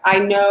here, but I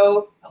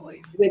know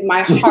with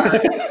my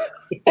heart,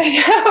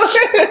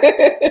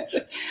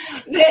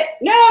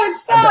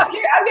 stop.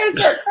 I'm going to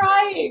start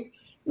crying.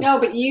 No,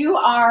 but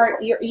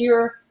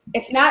you're,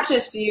 it's not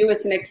just you,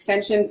 it's an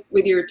extension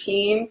with your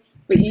team,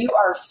 but you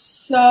are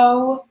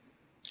so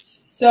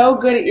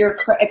good at your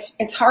craft.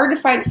 It's hard to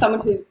find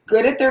someone who's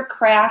good at their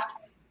craft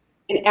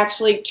and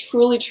actually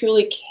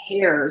truly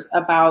cares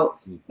about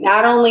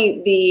not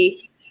only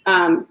the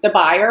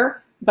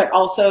buyer, but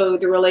also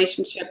the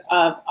relationship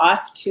of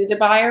us to the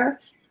buyer.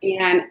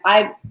 And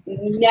I've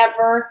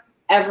never,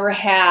 ever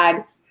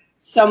had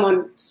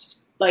someone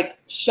like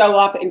show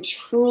up and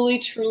truly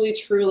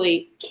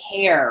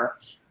care.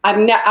 I've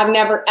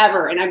never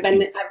ever, and I've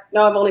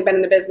only been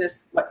in the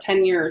business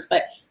 10 years,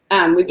 but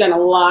we've done a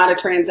lot of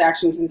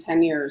transactions in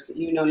 10 years.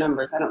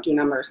 Numbers. I don't do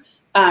numbers.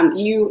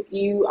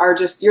 You are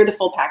you're the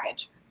full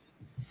package.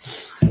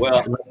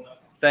 Well,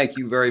 thank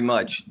you very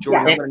much,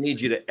 Jordan. I'm going to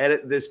need you to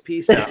edit this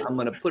piece out. I'm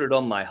going to put it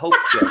on my hope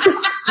show.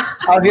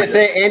 I was going to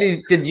say,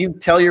 Andy, did you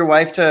tell your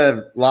wife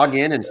to log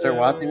in and start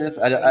watching this?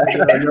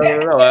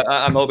 No.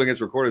 I'm hoping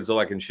it's recorded so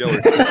I can show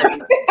it.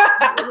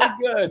 Really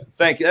good.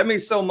 Thank you. That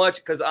means so much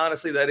because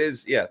honestly, that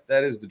is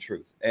the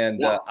truth.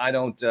 And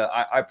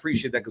I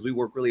appreciate that because we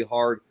work really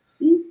hard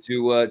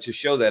to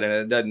show that. And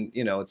it doesn't,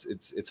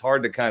 it's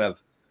hard to kind of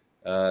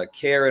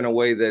care in a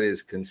way that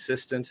is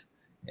consistent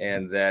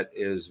and that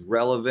is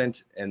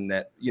relevant and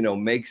that,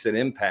 makes an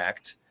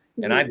impact.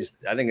 And I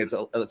think it's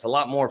a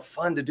lot more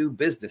fun to do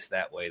business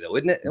that way, though,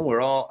 isn't it? And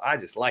I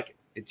just like it.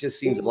 It just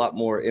seems a lot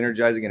more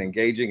energizing and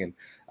engaging. And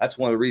that's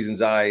one of the reasons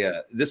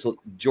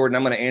Jordan,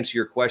 I'm going to answer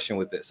your question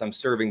with this. I'm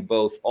serving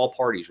all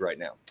parties right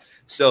now.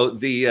 So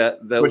the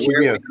where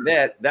we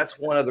met, that's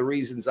one of the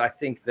reasons I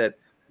think that,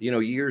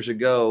 years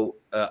ago,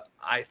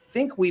 I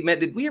think we met,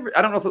 did we ever,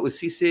 I don't know if it was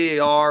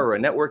CCAR or a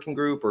networking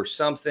group or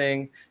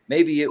something.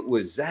 Maybe it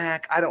was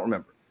Zach. I don't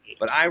remember.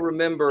 But I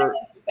remember,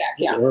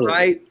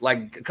 right?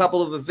 Like a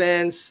couple of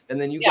events. And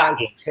then you guys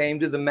came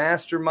to the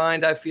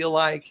Mastermind, I feel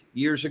like,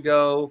 years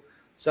ago,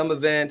 some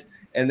event.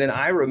 And then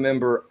I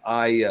remember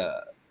I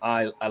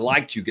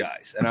liked you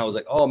guys. And I was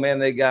like, oh, man,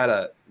 they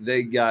got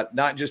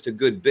not just a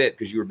good bit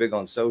because you were big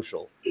on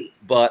social,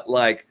 but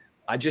like,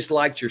 I just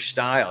liked your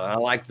style. And I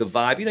liked the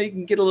vibe. You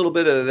can get a little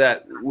bit of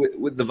that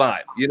with the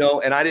vibe,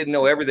 and I didn't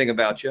know everything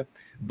about you,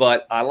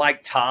 but I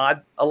liked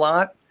Todd a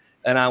lot.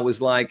 And I was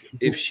like,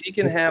 if she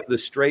can have the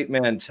straight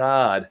man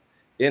Todd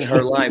in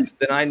her life,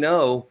 then I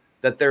know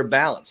that they're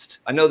balanced.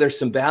 I know there's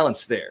some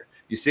balance there.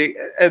 You see,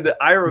 and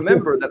I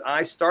remember that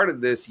I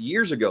started this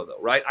years ago, though,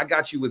 right? I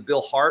got you with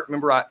Bill Hart.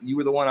 Remember, you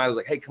were the one I was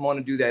like, hey, come on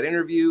and do that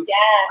interview. Yes.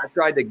 I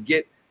tried to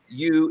get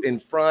you in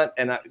front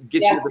and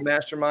get you to the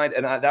mastermind.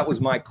 And that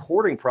was my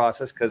courting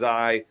process because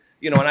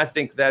and I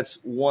think that's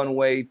one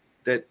way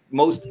that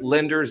most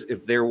lenders,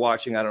 if they're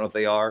watching, I don't know if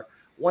they are,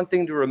 one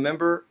thing to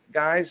remember,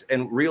 guys,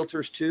 and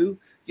realtors too,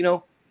 you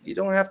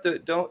don't have to,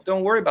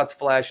 don't worry about the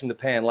flash in the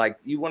pan. Like,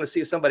 you want to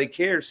see if somebody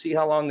cares, see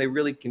how long they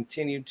really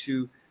continue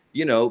to,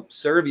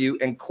 serve you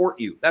and court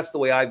you. That's the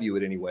way I view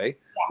it anyway.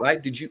 Yeah.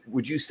 Right.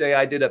 Would you say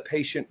I did a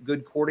patient,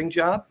 good courting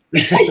job?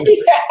 Yeah.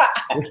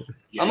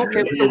 I'm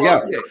okay with the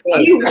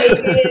You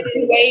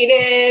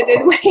waited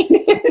and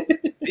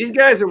waited. These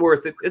guys are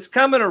worth it. It's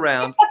coming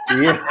around.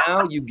 Yeah.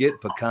 Now you get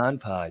pecan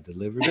pie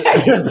delivered.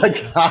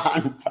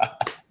 Pecan pie.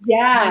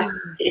 Yes.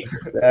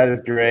 That is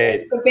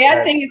great. The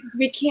bad thing is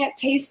we can't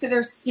taste it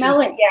or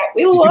smell it yet.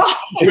 We will.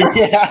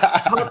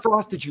 Todd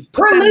Frost, did you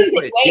put that in the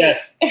fridge?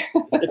 Yes.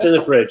 It's in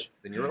the fridge.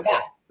 Then you're okay.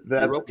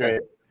 That's okay.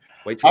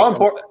 Great.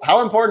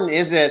 How important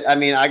is it? I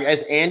mean, I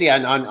guess, Andy,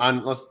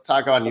 on let's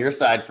talk on your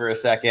side for a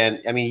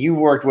second. I mean, you've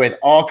worked with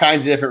all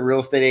kinds of different real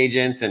estate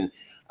agents, and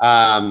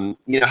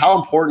how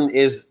important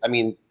is? I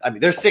mean,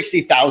 there's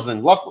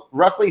 60,000,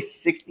 roughly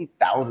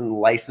 60,000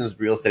 licensed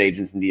real estate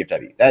agents in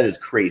DFW. That is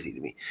crazy to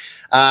me.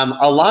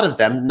 A lot of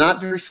them not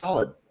very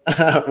solid.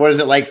 What is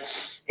it, like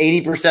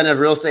 80% of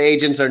real estate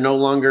agents are no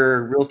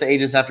longer real estate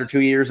agents after 2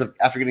 years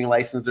after getting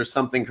licensed? There's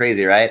something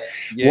crazy, right?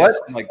 Yes.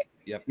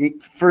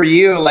 For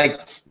you,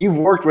 like, you've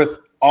worked with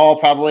all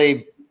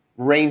probably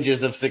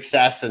ranges of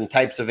success and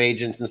types of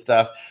agents and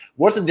stuff.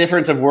 What's the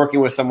difference of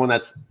working with someone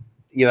that's,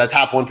 the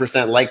top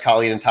 1% like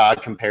Colleen and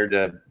Todd compared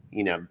to,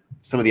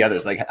 some of the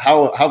others? Like,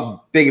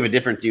 how big of a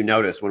difference do you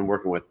notice when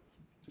working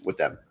with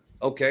them?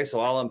 Okay, so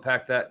I'll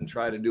unpack that and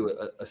try to do it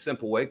a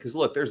simple way. Because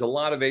look, there's a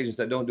lot of agents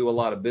that don't do a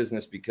lot of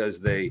business because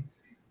they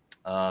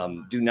do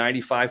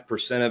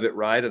 95% of it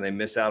right, and they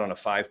miss out on a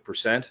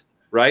 5%.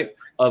 Right,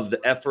 of the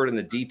effort and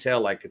the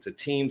detail, like it's a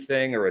team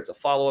thing or it's a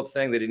follow-up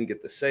thing. They didn't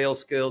get the sales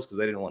skills because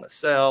they didn't want to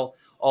sell,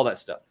 all that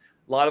stuff.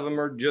 A lot of them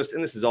are just,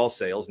 and this is all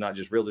sales, not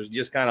just realtors,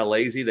 just kind of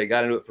lazy. They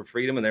got into it for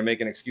freedom and they're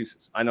making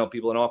excuses. I know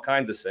people in all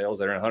kinds of sales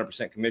that are in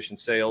 100% commission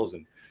sales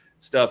and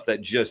stuff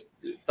that just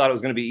thought it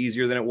was going to be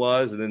easier than it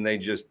was. And then they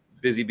just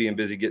being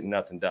busy, getting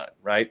nothing done.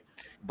 Right.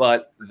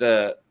 But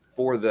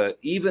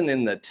even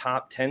in the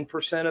top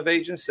 10% of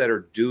agents that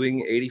are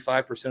doing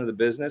 85% of the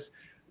business,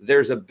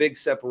 there's a big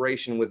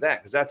separation with that,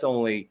 because that's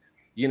only,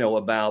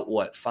 about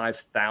what,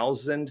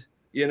 5,000,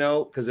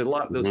 because a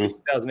lot of those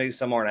 6,000 agents,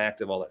 some aren't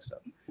active, all that stuff.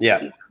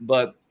 Yeah.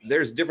 But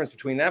there's a difference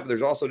between that, but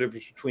there's also a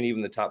difference between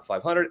even the top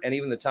 500 and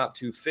even the top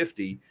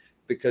 250,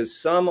 because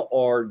some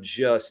are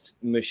just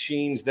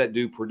machines that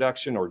do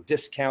production or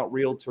discount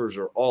realtors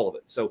or all of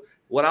it. So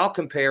what I'll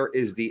compare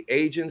is the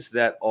agents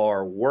that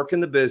are working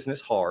the business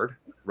hard,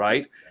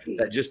 right?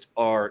 That just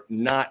are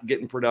not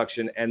getting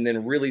production, and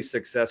then really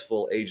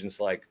successful agents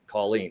like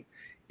Colleen.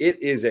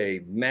 It is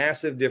a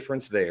massive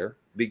difference there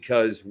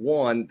because,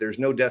 one, there's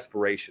no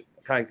desperation.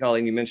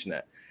 Colleen, you mentioned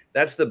that.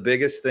 That's the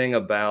biggest thing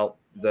about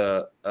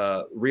the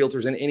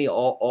realtors and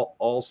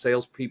all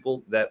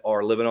salespeople that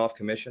are living off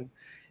commission,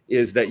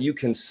 is that you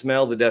can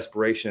smell the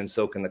desperation, and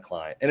so can the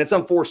client. And it's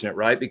unfortunate,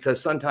 right? Because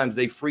sometimes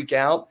they freak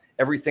out.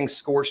 Everything's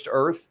scorched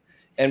earth.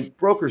 And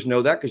brokers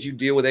know that because you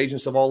deal with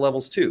agents of all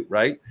levels too,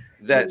 right?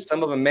 That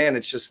some of them, man,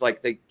 it's just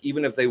like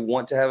even if they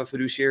want to have a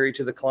fiduciary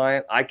to the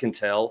client, I can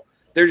tell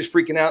they're just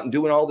freaking out and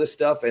doing all this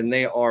stuff, and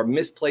they are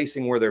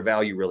misplacing where their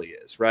value really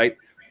is, right?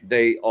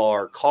 They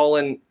are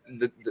calling,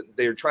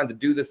 they're trying to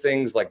do the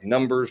things like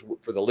numbers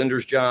for the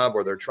lender's job,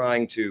 or they're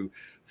trying to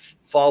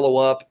follow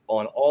up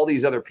on all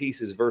these other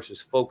pieces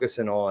versus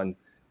focusing on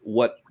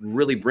what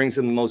really brings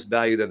them the most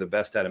value, they're the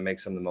best at, and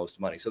makes them the most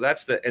money. So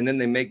and then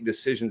they make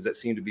decisions that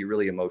seem to be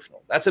really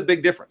emotional. That's a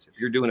big difference if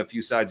you're doing a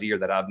few sides a year,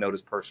 that I've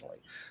noticed personally.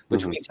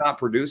 Between top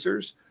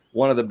producers,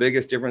 one of the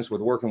biggest difference with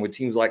working with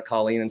teams like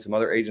Colleen and some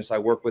other agents I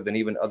work with, and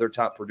even other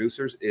top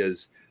producers,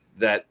 is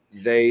that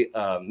they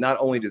not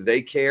only do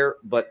they care,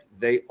 but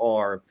they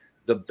are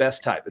the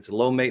best type. It's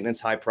low maintenance,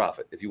 high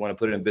profit, if you want to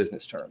put it in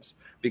business terms,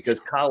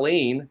 because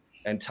Colleen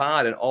and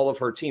Todd and all of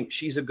her team,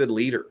 she's a good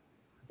leader.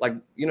 Like,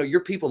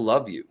 your people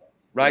love you,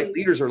 right?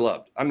 Leaders are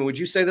loved. I mean, would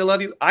you say they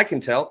love you? I can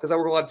tell because I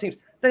work with a lot of teams.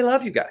 They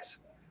love you guys.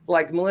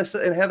 Like Melissa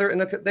and Heather,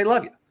 and they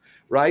love you,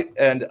 right?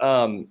 And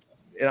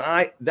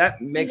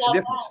that makes a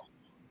difference. Them.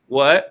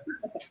 What?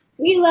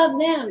 We love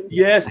them.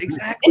 Yes,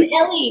 exactly. And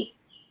Ellie.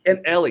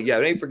 And Ellie, yeah,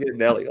 I ain't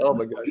forgetting Ellie. Oh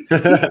my gosh.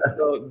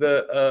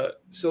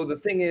 So the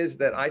thing is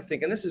that I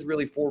think, and this is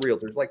really for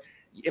realtors, like,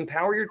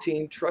 empower your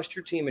team, trust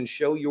your team, and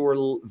show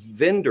your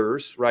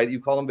vendors, right? You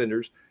call them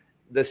vendors,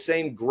 the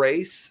same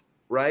grace,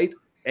 right?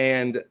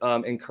 And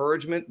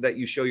encouragement that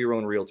you show your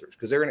own realtors,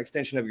 because they're an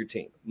extension of your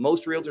team.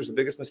 Most realtors, the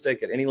biggest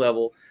mistake at any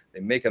level, they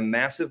make a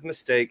massive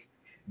mistake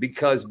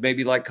because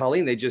maybe like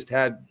Colleen, they just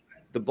had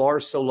the bar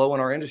so low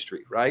in our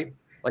industry, right?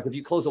 Like if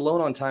you close a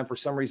loan on time, for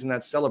some reason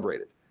that's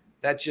celebrated.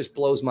 That just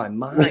blows my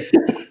mind.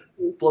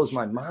 blows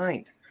my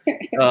mind.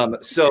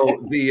 So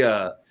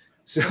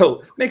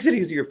makes it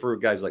easier for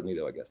guys like me,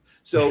 though, I guess.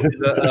 So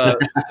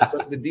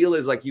the deal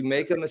is like you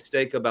make a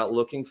mistake about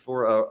looking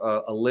for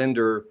a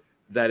lender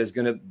that is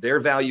going to, their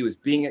value is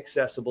being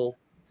accessible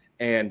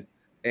and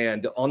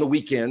on the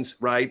weekends,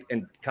 right?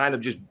 And kind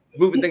of just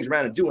moving things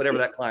around and doing whatever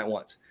that client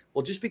wants.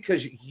 Well, just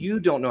because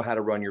you don't know how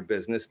to run your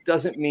business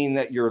doesn't mean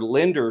that your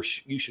lender,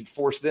 you should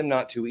force them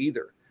not to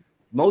either.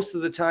 Most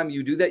of the time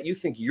you do that, you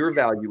think your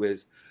value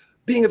is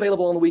being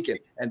available on the weekend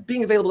and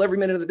being available every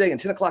minute of the day and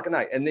 10 o'clock at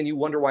night. And then you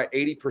wonder why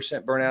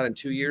 80% burn out in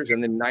 2 years,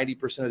 and then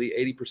 90% of the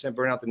 80%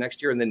 burn out the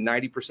next year, and then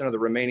 90% of the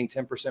remaining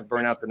 10%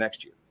 burn out the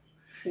next year.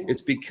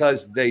 It's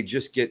because they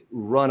just get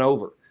run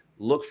over.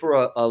 Look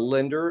for a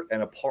lender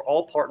and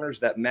all partners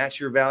that match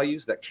your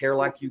values, that care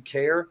like you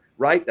care,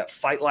 right? That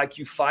fight like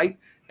you fight,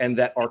 and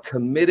that are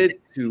committed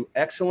to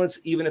excellence,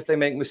 even if they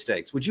make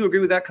mistakes. Would you agree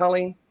with that,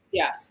 Colleen?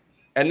 Yes.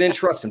 And then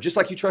trust them, just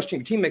like you trust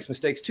your team makes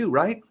mistakes too,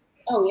 right?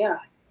 Oh, yeah.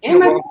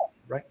 And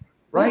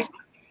right.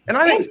 And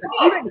I make mistakes.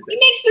 He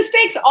makes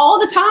mistakes all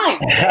the time.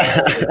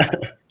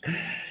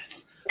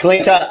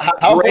 Colleen Todd,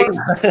 how grace,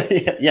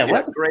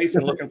 what? Grace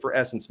and looking for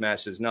essence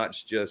matches, not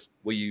just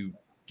will you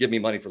give me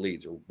money for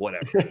leads or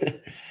whatever.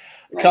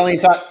 Colleen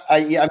Todd,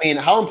 I mean,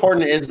 how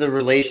important is the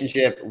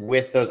relationship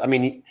with those? I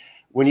mean,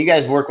 when you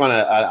guys work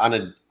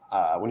on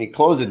when you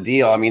close a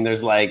deal, I mean,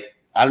 there's like,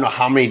 I don't know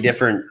how many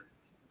different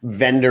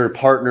vendor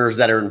partners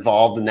that are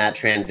involved in that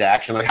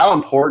transaction. Like, how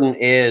important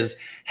is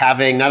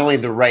having not only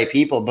the right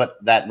people, but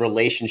that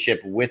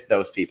relationship with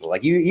those people?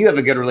 Like you have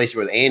a good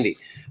relationship with Andy.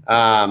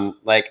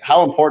 Like,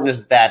 how important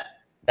is that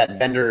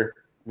vendor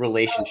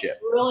relationship?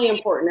 Really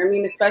important. I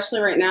mean, especially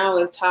right now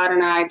with Todd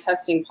and I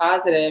testing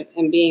positive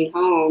and being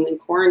home and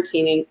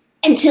quarantining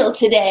until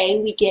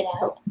today we get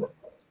out.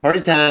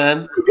 Party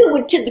time.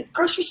 Going to the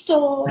grocery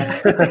store.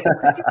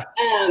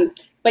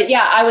 But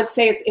yeah, I would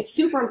say it's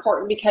super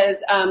important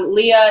because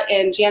Leah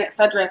and Janet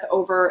Sudreth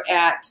over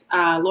at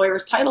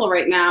Lawyers Title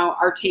right now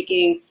are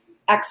taking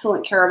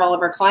excellent care of all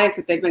of our clients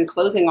that they've been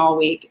closing all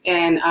week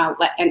and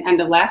end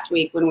of last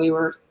week when we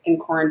were in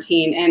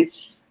quarantine, and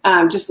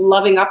just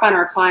loving up on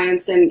our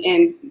clients and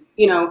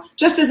you know,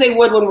 just as they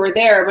would when we're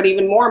there, but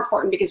even more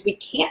important because we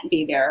can't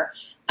be there.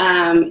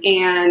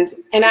 And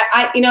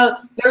I you know,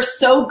 they're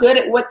so good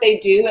at what they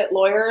do at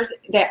Lawyers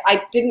that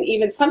I didn't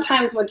even,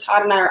 sometimes when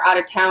Todd and I are out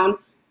of town,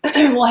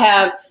 we'll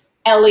have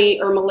Ellie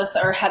or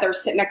Melissa or Heather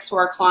sit next to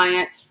our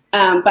client.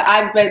 But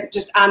I've been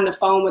just on the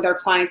phone with our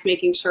clients,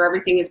 making sure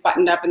everything is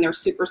buttoned up and they're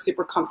super,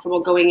 super comfortable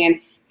going in.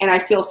 And I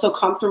feel so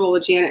comfortable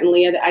with Janet and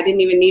Leah that I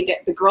didn't even need to,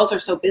 the girls are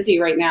so busy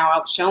right now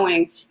out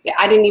showing that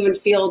I didn't even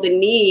feel the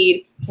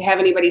need to have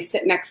anybody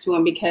sit next to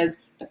them because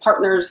the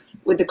partners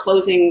with the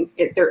closing,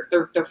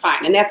 they're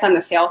fine. And that's on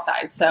the sales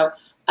side. So,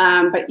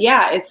 but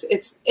yeah,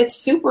 it's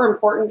super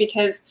important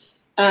because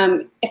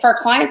if our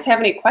clients have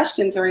any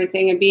questions or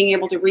anything, and being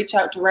able to reach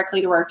out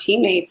directly to our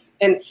teammates,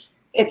 and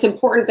it's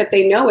important that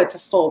they know it's a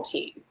full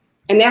team.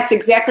 And that's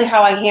exactly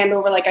how I hand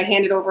over, like I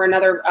handed over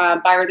another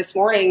buyer this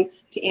morning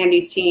to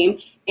Andy's team.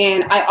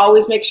 And I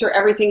always make sure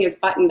everything is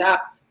buttoned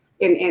up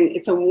and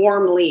it's a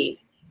warm lead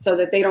so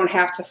that they don't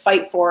have to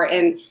fight for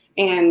it,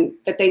 and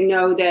that they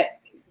know that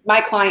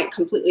my client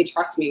completely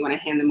trusts me when I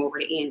hand them over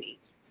to Andy.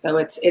 So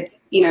it's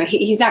you know,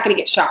 he's not going to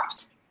get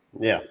shopped.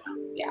 Yeah.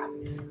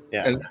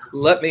 And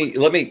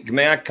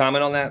may I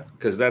comment on that?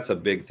 Because that's a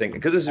big thing.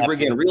 Because this is,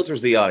 again, realtors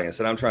the audience,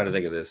 and I'm trying to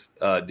think of this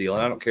deal,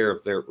 and I don't care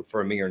if they're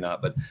referring me or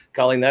not, but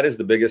Colleen, that is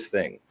the biggest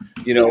thing,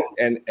 you know,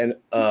 and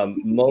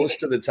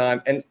most of the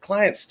time, and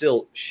clients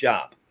still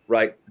shop,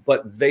 right?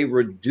 But they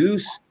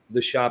reduce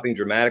the shopping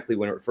dramatically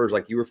when it refers,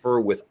 like you refer,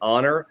 with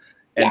honor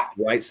and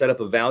right setup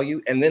of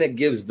value. And then it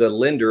gives the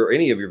lender or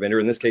any of your vendor,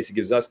 in this case, it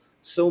gives us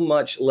so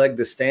much leg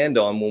to stand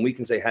on when we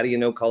can say, how do you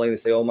know Colleen? They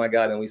say, oh my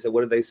God. And we say,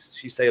 what did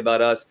she say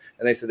about us?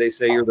 And they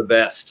say you're the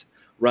best.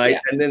 Right. Yeah.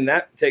 And then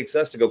that takes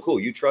us to go, cool.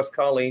 You trust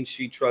Colleen.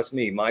 She trusts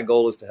me. My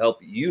goal is to help,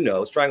 you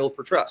know, it's triangle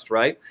for trust,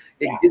 right?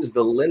 It gives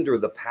the lender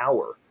the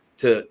power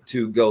to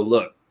go,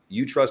 look,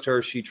 you trust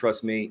her. She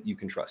trusts me. You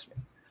can trust me.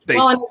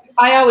 Well, and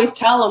I always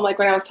tell them, like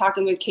when I was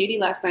talking with Katie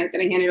last night that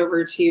I handed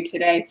over to you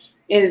today,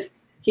 is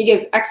he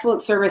gives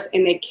excellent service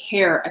and they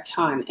care a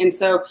ton. And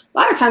so a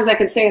lot of times I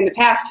can say in the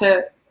past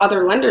to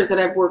other lenders that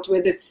I've worked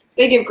with is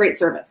they give great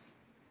service.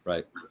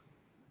 Right.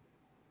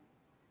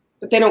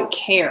 But they don't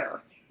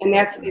care. And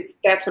that's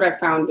what I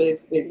found with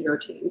your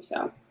team.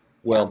 So,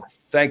 well,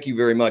 thank you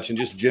very much. And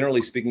just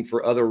generally speaking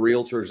for other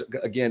realtors,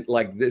 again,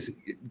 like this,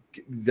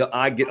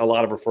 I get a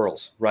lot of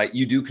referrals, right?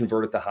 You do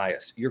convert at the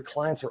highest. Your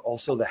clients are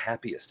also the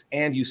happiest,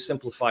 and you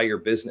simplify your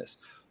business.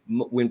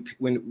 When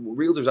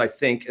realtors, I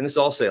think, and this is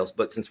all sales,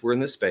 but since we're in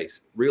this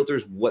space,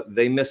 realtors, what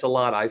they miss a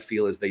lot, I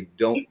feel, is they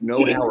don't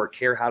know how or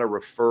care how to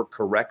refer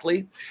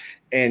correctly.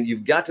 And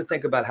you've got to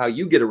think about how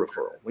you get a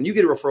referral. When you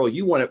get a referral,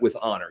 you want it with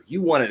honor.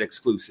 You want it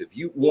exclusive.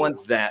 You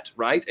want that,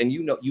 right? And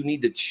you know you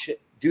need to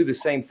do the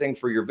same thing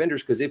for your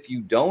vendors, because if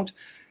you don't,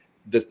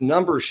 the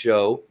numbers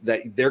show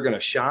that they're going to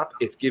shop.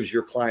 It gives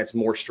your clients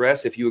more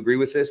stress. If you agree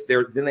with this,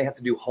 then they have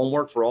to do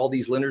homework for all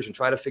these lenders and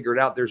try to figure it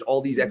out. There's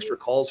all these extra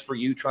calls for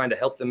you trying to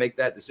help them make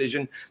that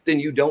decision. Then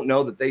you don't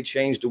know that they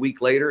changed a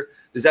week later.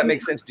 Does that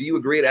make sense? Do you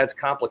agree it adds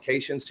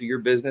complications to your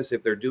business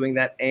if they're doing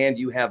that and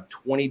you have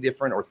 20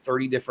 different or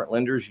 30 different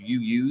lenders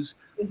you use,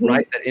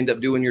 right, that end up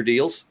doing your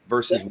deals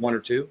versus one or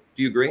two?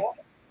 Do you agree?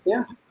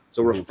 Yeah.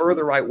 So refer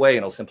the right way and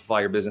it'll simplify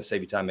your business, save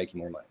you time, make you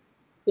more money.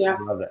 Yeah.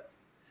 I love it.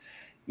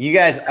 You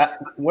guys,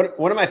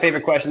 one of my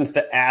favorite questions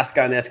to ask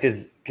on this,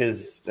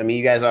 because I mean,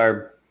 you guys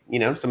are, you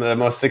know, some of the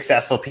most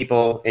successful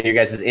people in your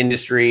guys'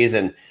 industries,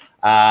 and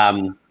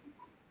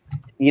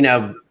you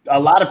know, a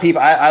lot of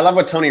people. I love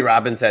what Tony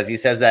Robbins says. He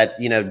says that,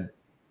 you know,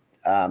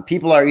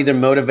 people are either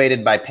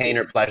motivated by pain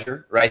or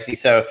pleasure, right?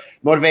 So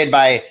motivated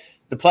by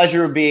the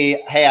pleasure would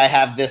be, hey, I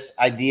have this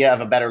idea of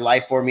a better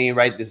life for me,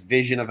 right? This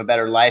vision of a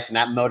better life, and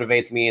that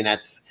motivates me, and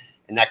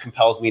that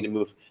compels me to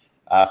move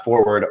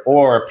forward.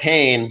 Or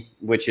pain,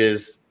 which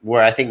is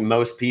where I think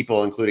most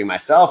people, including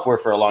myself, were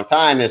for a long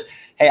time, is,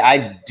 hey,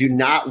 I do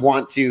not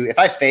want to, if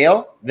I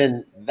fail,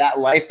 then that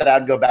life that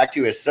I'd go back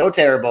to is so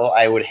terrible.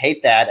 I would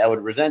hate that. I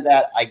would resent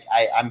that.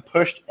 I'm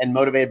pushed and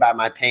motivated by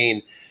my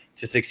pain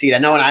to succeed. I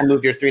know when I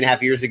moved here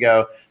 3.5 years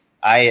ago,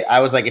 I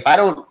was like, if I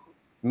don't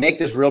make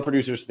this Real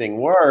Producers thing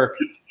work,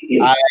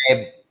 I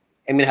am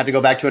going to have to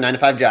go back to a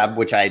 9-to-5 job,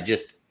 which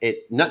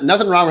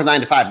nothing wrong with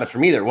 9-to-5, but for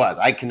me there was.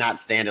 I cannot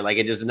stand it. Like,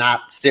 it does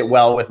not sit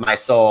well with my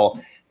soul.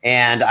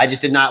 And I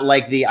just did not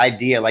like the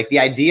idea. Like, the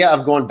idea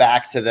of going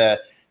back to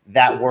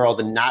that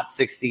world and not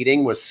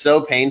succeeding was so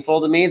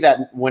painful to me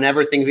that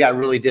whenever things got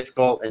really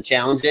difficult and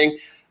challenging,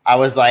 I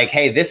was like,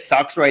 hey, this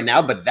sucks right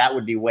now, but that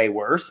would be way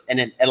worse. And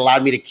it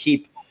allowed me to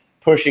keep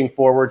pushing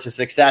forward to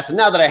success. And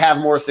now that I have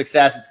more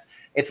success,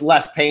 it's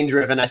less pain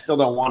driven. I still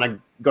don't want to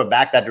go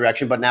back that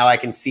direction, but now I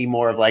can see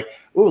more of like,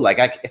 ooh,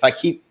 like if I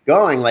keep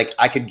going, like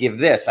I could give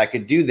this, I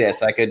could do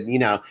this, I could, you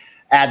know,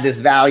 add this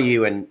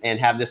value and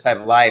have this type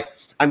of life.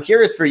 I'm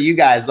curious for you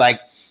guys,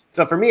 like,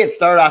 so for me, it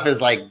started off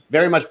as like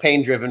very much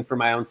pain driven for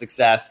my own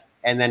success.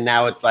 And then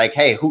now it's like,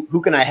 hey,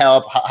 who can I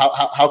help?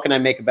 How can I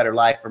make a better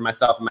life for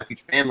myself and my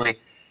future family?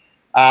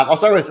 I'll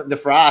start with the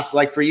Frost.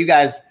 Like, for you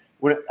guys,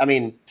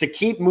 to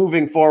keep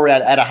moving forward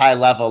at a high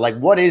level, like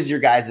what is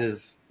your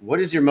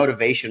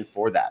motivation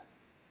for that?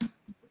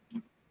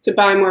 To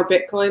buy more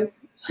Bitcoin.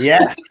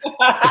 Yes.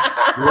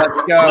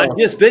 Let's go. Not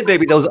just Bit,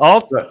 baby. Those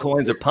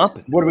altcoins are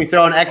pumping. What are we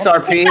throwing?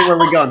 XRP? Where are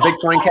we going?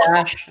 Bitcoin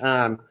Cash?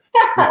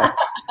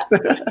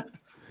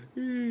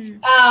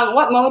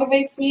 What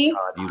motivates me?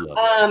 God, you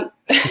love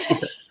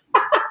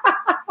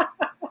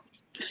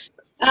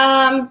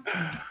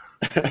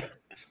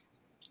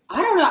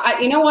I don't know.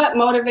 You know what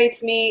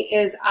motivates me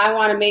is I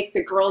want to make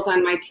the girls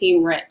on my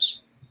team rich.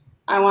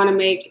 I want to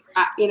make,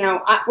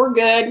 we're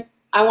good.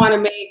 I want to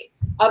make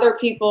other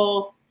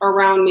people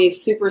around me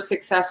super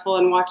successful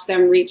and watch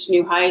them reach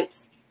new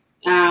heights.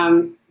 We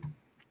were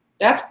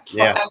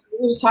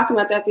just talking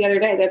about that the other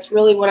day. That's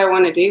really what I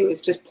want to do,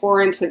 is just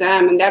pour into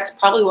them. And that's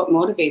probably what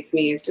motivates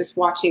me, is just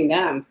watching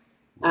them.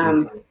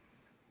 I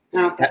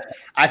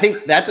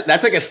think that's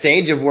like a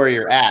stage of where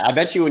you're at. I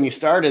bet you when you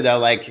started though,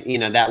 like, you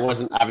know, that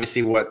wasn't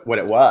obviously what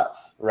it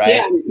was, right?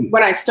 Yeah.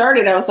 When I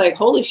started, I was like,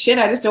 holy shit,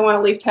 I just don't want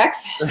to leave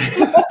Texas.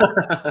 I'm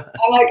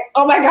like,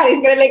 oh my God,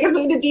 he's going to make us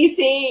move to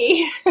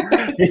DC.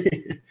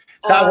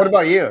 Todd, what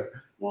about you?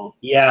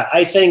 Yeah,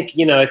 I think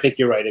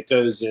you're right. It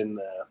goes in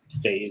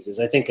phases.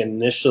 I think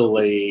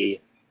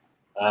initially,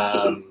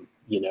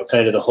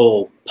 kind of the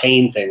whole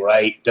pain thing,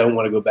 right? Don't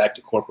want to go back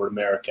to corporate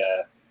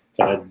America.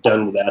 Kind of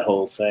done with that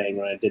whole thing,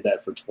 right? I did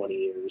that for 20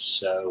 years.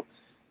 So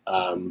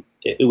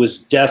it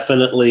was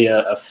definitely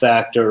a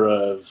factor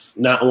of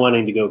not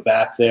wanting to go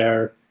back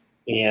there.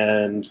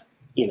 And,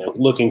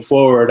 looking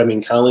forward, I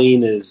mean,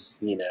 Colleen is,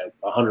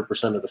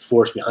 100% of the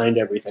force behind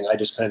everything. I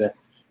just kind of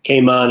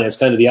came on as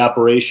kind of the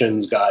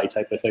operations guy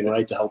type of thing,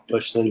 right? To help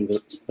push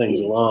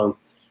things along.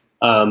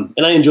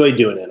 And I enjoyed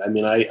doing it. I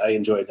mean, I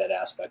enjoyed that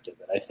aspect of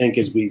it. I think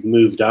as we've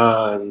moved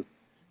on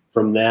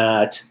from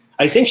that,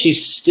 I think she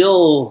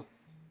still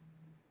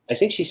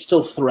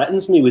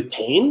threatens me with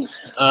pain.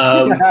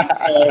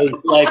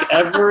 Because like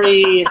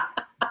every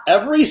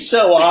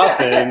so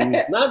often,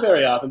 not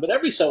very often, but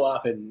every so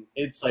often,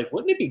 it's like,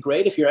 wouldn't it be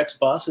great if your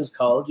ex-bosses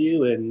called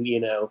you and,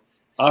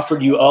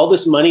 offered you all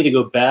this money to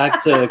go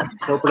back to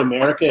corporate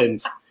America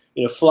and,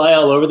 fly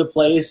all over the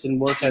place and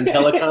work on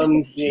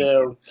telecom,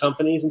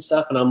 companies and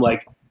stuff. And I'm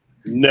like,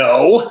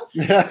 no.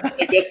 Like,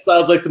 that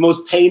sounds like the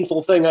most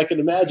painful thing I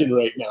can imagine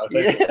right now.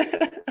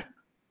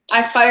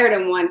 I fired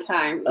him one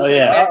time. Oh,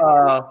 yeah.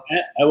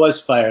 I was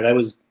fired. I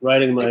was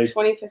writing my...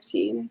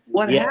 2015.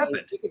 What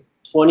happened?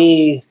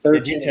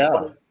 2013. Did you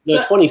tell? No,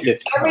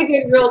 2015. Every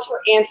good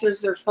realtor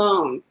answers their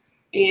phone.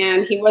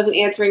 And he wasn't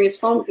answering his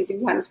phone because he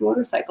was on his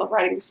motorcycle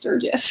riding to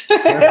Sturgis.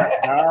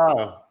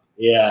 Oh.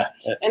 Yeah.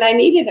 And I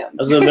needed him. I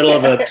was in the middle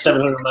of a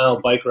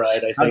 700-mile bike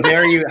ride, I think.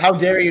 How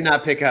dare you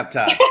not pick up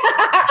Todd?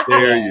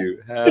 Dare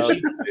you? How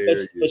dare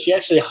you? But she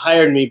actually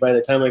hired me by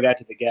the time I got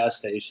to the gas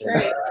station.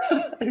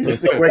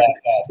 Just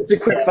a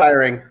quick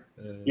firing.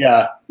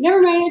 Yeah.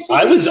 Never mind.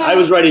 I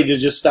was ready to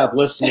just stop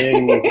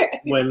listening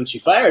when she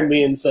fired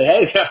me and say,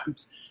 "Hey,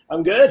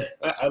 I'm good.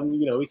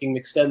 We can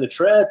extend the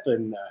trip."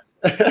 And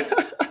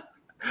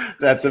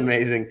that's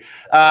amazing,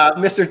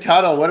 Mr.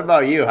 Tuttle. What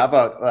about you? How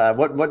about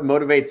what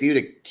motivates you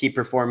to keep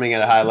performing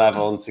at a high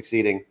level and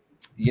succeeding?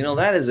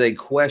 That is a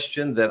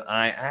question that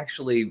I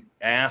actually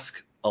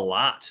ask a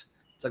lot.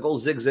 It's like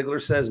old Zig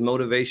Ziglar says,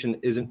 motivation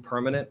isn't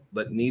permanent,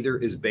 but neither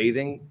is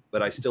bathing,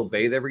 but I still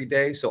bathe every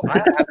day. So I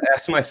have to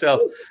ask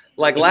myself,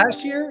 like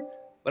last year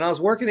when I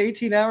was working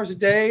 18 hours a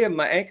day and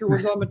my anchor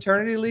was on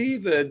maternity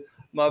leave and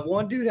my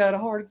one dude had a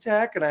heart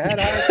attack and I had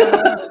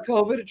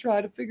COVID and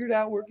tried to figure it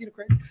out. Crazy.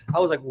 I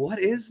was like, what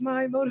is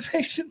my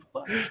motivation?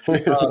 Why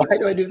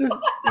do I do this?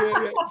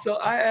 Yeah. So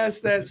I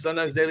ask that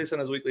sometimes daily,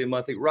 sometimes weekly and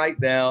monthly. Right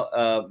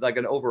now, like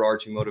an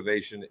overarching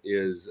motivation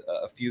is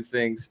a few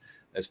things.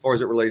 As far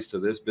as it relates to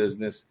this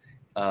business,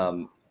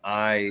 one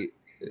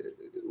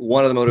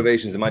of the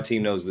motivations, and my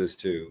team knows this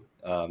too,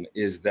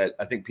 is that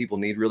I think people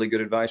need really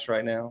good advice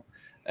right now.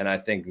 And I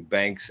think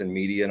banks and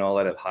media and all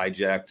that have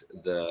hijacked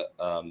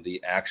the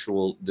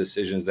actual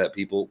decisions that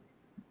people,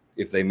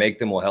 if they make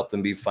them, will help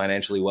them be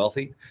financially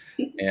wealthy.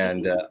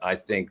 And I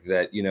think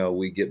that,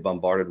 we get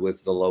bombarded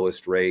with the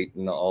lowest rate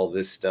and all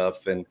this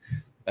stuff. And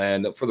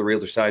for the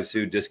realtor side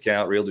too,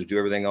 discount, realtors do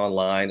everything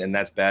online, and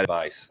that's bad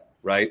advice,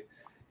 right?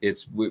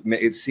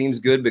 It seems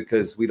good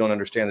because we don't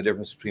understand the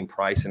difference between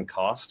price and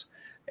cost.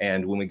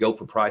 And when we go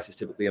for price, it's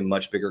typically a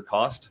much bigger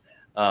cost.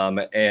 I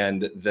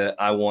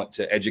want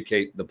to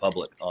educate the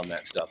public on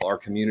that stuff, our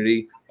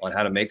community, on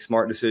how to make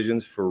smart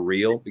decisions for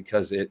real,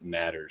 because it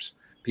matters.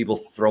 People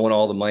throwing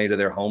all the money to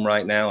their home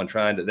right now and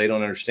they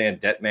don't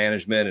understand debt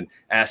management and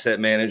asset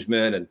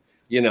management. And,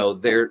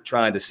 they're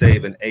trying to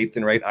save an eighth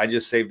in rate. I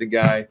just saved a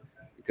guy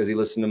because he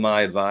listened to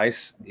my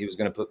advice. He was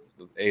going to put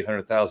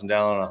 $800,000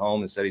 down on a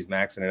home and said he's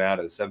maxing it out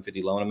at a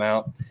 $750 loan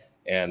amount.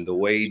 And the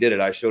way he did it,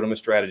 I showed him a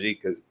strategy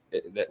because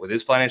with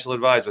his financial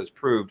advisor, it's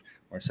proved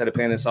instead of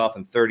paying this off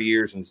in 30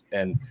 years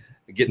and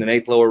getting an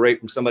eighth lower rate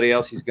from somebody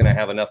else, he's going to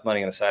have enough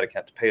money on a side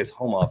account to pay his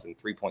home off in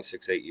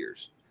 3.68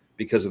 years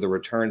because of the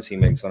returns he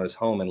makes on his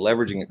home and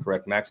leveraging it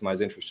correct,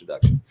 maximize interest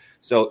deduction.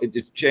 So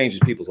it changes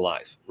people's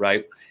life,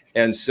 right?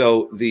 And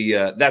so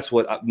that's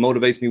what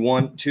motivates me.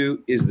 1,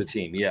 2 is the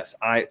team. Yes,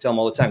 I tell them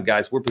all the time,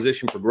 guys, we're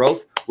positioned for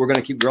growth. We're going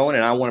to keep growing,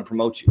 and I want to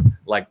promote you.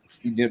 Like,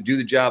 do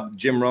the job.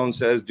 Jim Rohn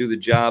says, do the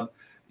job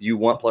you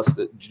want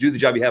do the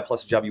job you have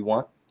plus the job you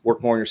want.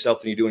 Work more on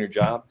yourself than you do in your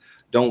job.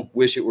 Don't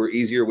wish it were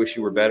easier, wish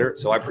you were better.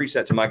 So I preach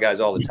that to my guys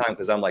all the time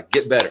because I'm like,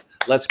 get better.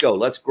 Let's go.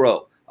 Let's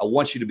grow. I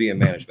want you to be in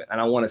management,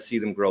 and I want to see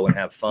them grow and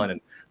have fun.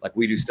 And like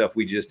we do stuff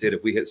we just did.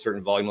 If we hit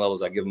certain volume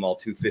levels, I give them all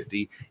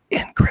 250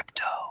 in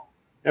crypto.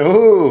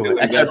 Oh,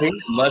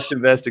 must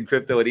invest in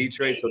crypto at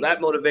E-Trade. So that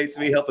motivates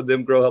me, helping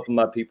them grow, helping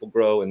my people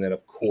grow. And then,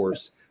 of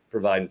course,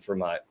 providing for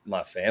my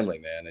family,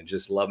 man, and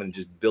just loving,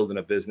 just building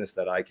a business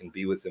that I can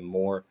be with them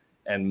more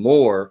and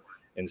more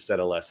instead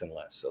of less and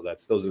less. So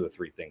those are the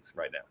 3 things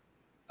right now.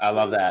 I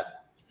love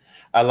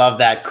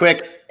that.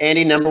 Quick,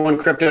 Andy, number 1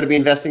 crypto to be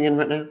investing in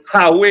right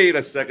now? Wait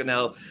a second.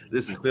 Now,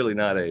 this is clearly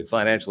not a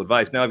financial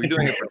advice. Now, if you're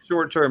doing it for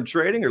short-term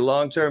trading or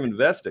long-term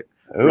investing,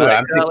 ooh,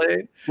 right,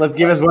 let's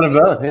give us one of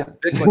both. Yeah.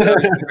 Bitcoin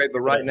is great,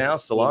 but right now,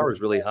 Solar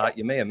is really hot.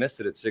 You may have missed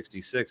it at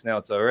 66. Now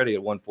it's already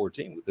at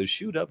 114 with a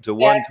shoot up to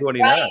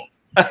 129.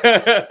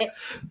 Right.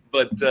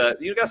 But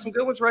you got some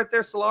good ones right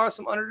there. Solar,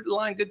 some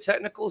underlying good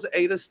technicals.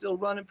 ADA's still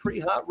running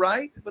pretty hot,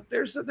 right? But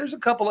there's a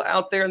couple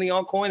out there in the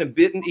altcoin, and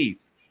Bit and ETH.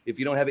 If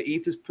you don't have an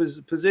ETH is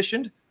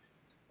positioned,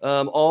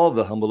 all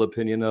the humble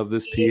opinion of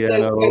this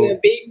piano. It's going to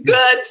be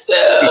good soon.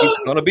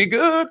 It's going to be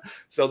good.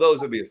 So those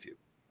would be a few.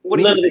 What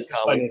do you think,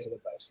 Colleen? Financial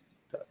advice.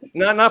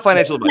 Not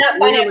financial advice. Not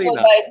financial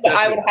advice, but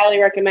I would highly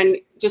recommend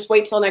just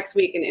wait till next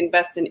week and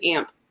invest in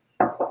AMP.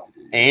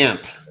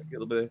 AMP. A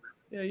little bit.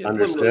 Yeah.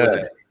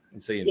 Understood.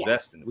 And say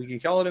investing. We can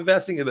call it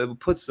investing, but we'll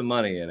put some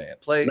money in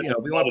it.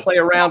 We want to play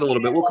around a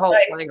little bit. We'll call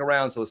it playing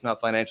around, so it's not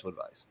financial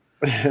advice.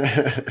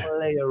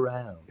 Play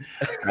around.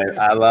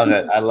 I love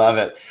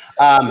it.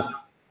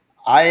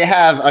 I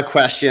have a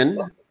question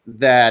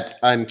that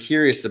I'm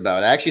curious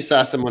about. I actually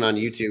saw someone on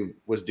YouTube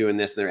was doing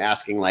this, and they're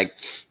asking like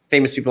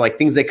famous people like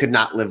things they could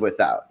not live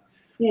without.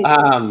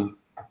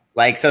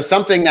 So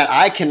something that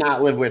I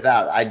cannot live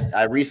without.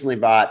 I recently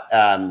bought.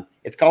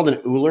 It's called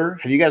an Uller.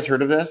 Have you guys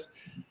heard of this?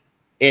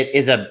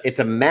 It's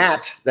a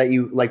mat that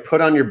you like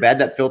put on your bed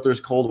that filters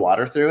cold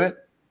water through it.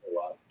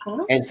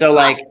 And so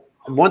like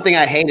one thing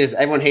I hate is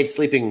everyone hates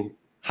sleeping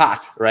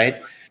hot,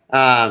 right?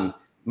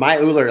 My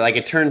Uller, like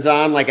it turns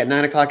on like at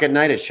 9 o'clock at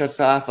night, it shuts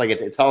off, like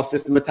it's all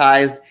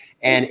systematized,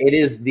 and it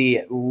is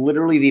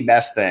literally the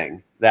best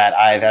thing that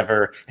I've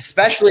ever,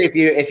 especially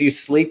if you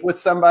sleep with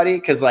somebody,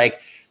 because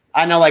like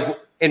I know like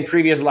in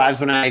previous lives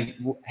when I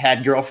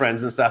had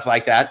girlfriends and stuff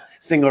like that,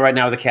 single right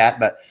now with a cat,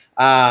 but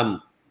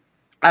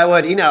I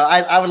would,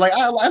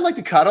 I'd like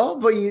to cuddle,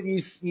 but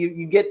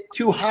you get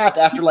too hot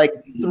after like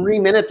 3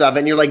 minutes of it,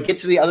 and you're like, get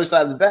to the other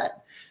side of the bed.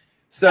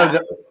 So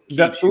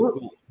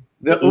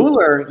the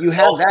Uller, you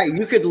have that.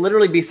 You could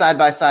literally be side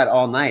by side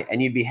all night,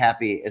 and you'd be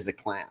happy as a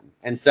clam.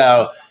 And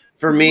so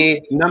For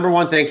me, number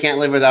one thing I can't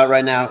live without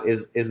right now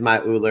is my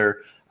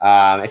Uller.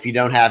 If you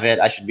don't have it,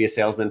 I should be a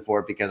salesman for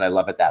it because I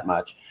love it that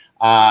much.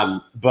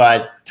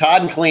 But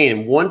Todd and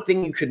Colleen, one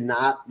thing you could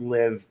not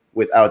live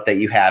without that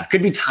you have.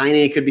 Could be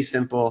tiny, could be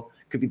simple,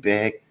 could be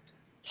big.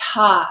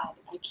 Todd.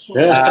 I can't.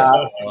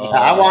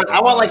 I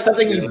want like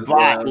something you've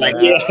bought. Like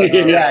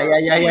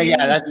yeah.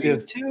 That's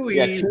just too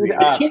easy.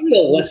 I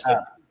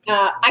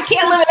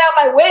can't live without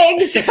my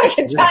wigs. I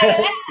can tell you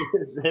that.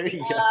 There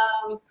you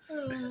go.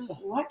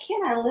 What can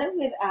I live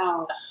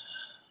without?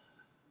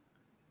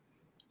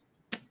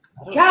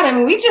 God, I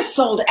mean, we just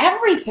sold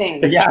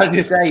everything. Yeah, I was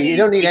just saying, you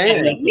don't need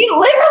anything. We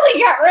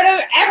literally got rid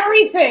of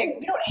everything.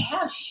 We don't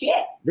have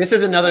shit. This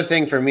is another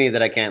thing for me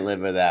that I can't live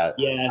without.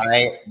 Yes.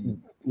 I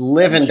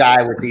live and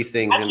die with these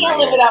things. I can't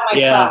live without my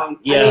phone.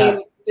 Yeah. I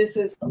mean, this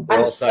is, We're I'm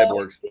all so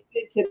cyborgs.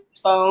 addicted to the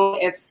phone.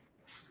 It's,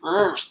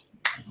 I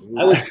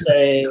would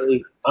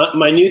say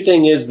my new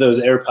thing is those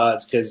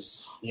AirPods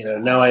because,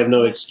 now I have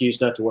no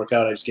excuse not to work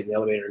out. I just get in the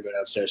elevator and go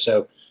downstairs.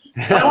 So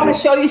I want to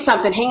show you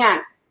something. Hang on.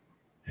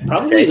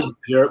 probably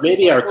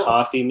maybe our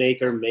coffee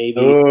maker, maybe.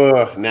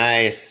 Oh,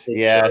 nice.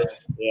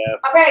 Yes. Yeah.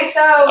 Okay,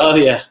 so Oh,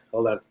 yeah.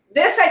 Hold on.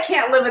 this I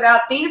can't live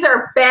without. These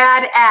are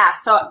badass.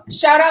 So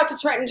shout out to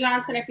Trenton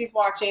Johnson if he's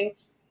watching.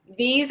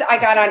 These I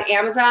got on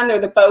Amazon. They're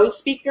the Bose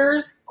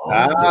speakers.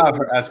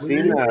 I've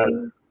seen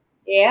those.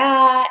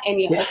 Yeah, and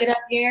you hook it up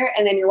here,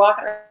 and then you're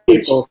walking around.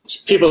 People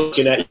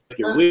looking at you like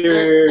you're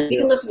weird. You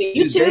can listen to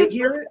Do they YouTube.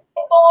 hear Listen it?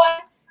 to boy.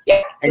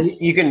 Yeah, And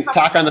you can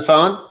talk on the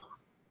phone?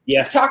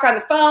 Yeah. talk on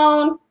the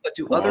phone. But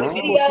do other Oh.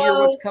 people hear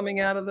what's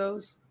coming out of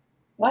those?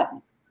 What?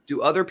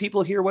 Do other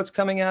people hear what's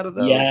coming out of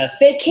those? Yes.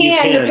 They can,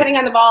 You can. depending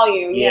on the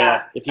volume.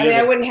 Yeah. If I you mean, I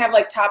ever- wouldn't have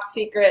like top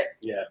secret.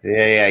 yeah.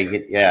 Yeah. You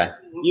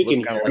Looks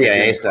can. kinda like Yeah, a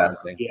A James stuff. Bond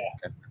thing. Yeah.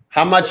 Okay.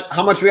 How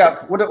much we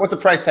got? What's the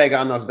price tag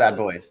on those bad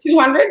boys?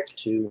 200.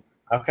 Two.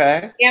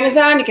 Okay.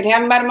 Amazon, you can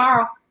have them by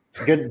tomorrow.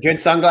 Good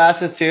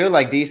sunglasses too,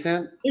 like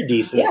decent. They're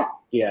decent. Yeah.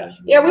 Yeah.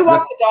 Yeah, we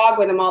walk the dog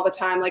with them all the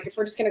time. Like if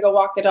we're just gonna go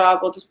walk the dog,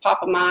 we'll just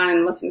pop them on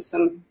and listen to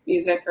some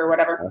music or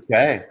whatever.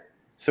 Okay.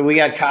 So we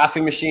got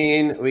coffee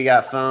machine, we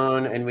got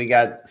phone, and we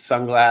got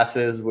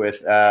sunglasses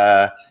with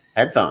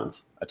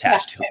headphones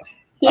attached to them.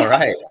 Yeah. All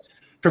right.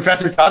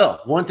 Professor Tuttle,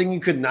 one thing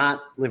you could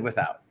not live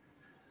without.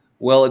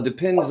 Well, it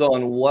depends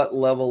on what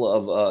level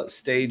of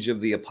stage of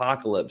the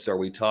apocalypse are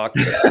we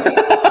talking about.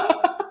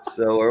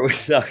 So are we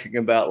talking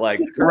about like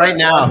Right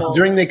now,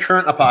 during the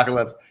current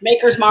apocalypse.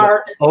 Maker's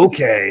Mark.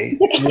 Okay,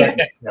 let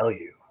me tell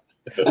you.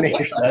 Let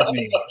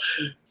me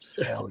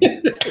tell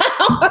you.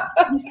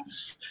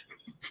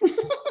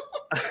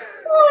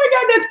 Oh my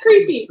God, that's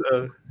creepy.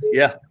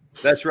 Yeah,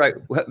 that's right.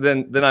 Well,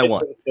 then I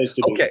won. Supposed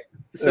to be. Okay,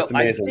 so That's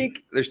I amazing.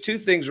 think there's two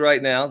things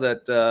right now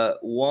that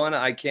one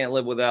I can't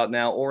live without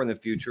now or in the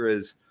future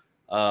is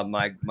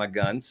my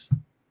guns.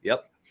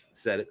 Yep,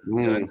 said it.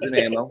 Guns and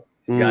ammo.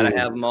 Gotta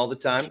have them all the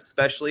time,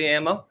 especially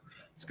ammo.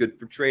 It's good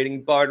for trading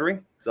and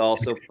bartering. It's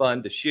also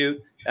fun to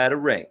shoot at a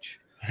range.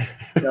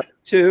 Number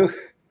two,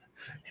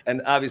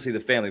 and obviously the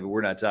family, but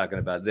we're not talking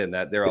about them.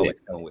 That they're always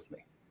coming with me.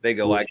 They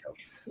go, I go.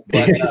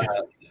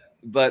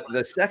 But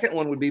the second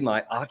one would be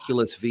my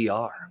Oculus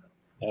VR.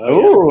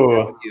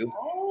 Ooh.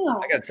 Oh.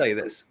 I got to tell you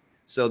this.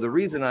 So the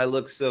reason I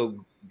look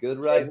so good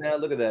right now,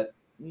 look at that.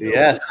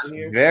 Yes.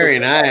 Very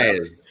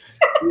nice.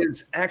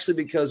 Is actually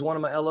because one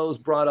of my LOs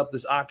brought up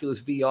this Oculus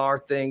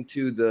VR thing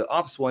to the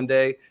office one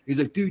day. He's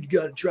like, dude, you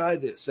got to try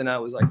this. And I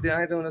was like,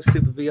 I don't know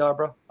stupid VR,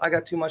 bro. I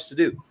got too much to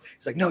do.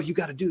 He's like, no, you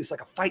got to do this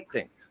like a fight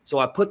thing. So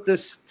I put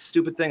this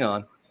stupid thing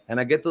on and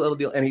I get the little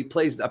deal. And I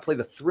play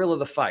the thrill of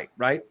the fight,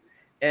 right?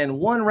 And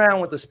one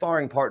round with the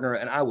sparring partner,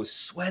 and I was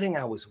sweating.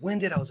 I was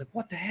winded. I was like,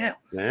 what the hell?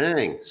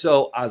 Dang.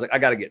 So I was like, I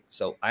got to get it.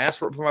 So I asked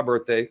for it for my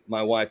birthday.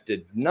 My wife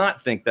did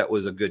not think that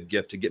was a good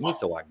gift to get me,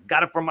 so I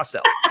got it for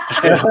myself.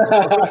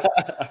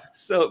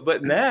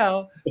 But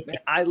now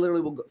I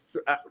literally will go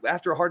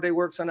after a hard day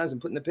work sometimes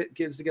and putting the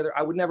kids together.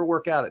 I would never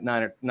work out at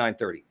 9 or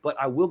 9:30, but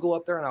I will go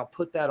up there and I'll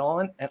put that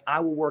on and I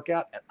will work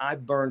out. And I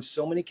burn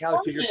so many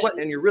calories because you're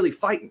sweating and you're really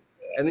fighting.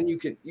 And then you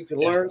can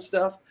learn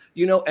stuff,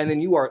 and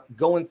then you are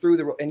going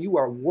through and you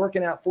are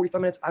working out 45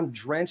 minutes. I'm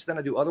drenched. Then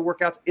I do other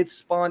workouts. It's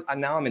spawned.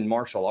 Now I'm in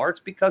martial arts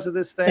because of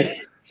this thing.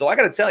 So I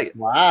got to tell you,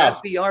 Wow.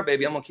 that VR,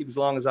 baby, I'm going to keep as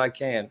long as I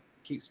can.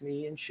 Keeps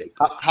me in shape.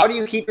 How do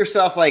you keep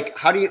yourself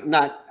how do you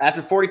not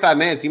after 45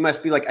 minutes, you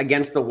must be like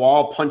against the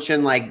wall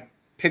punching like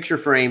picture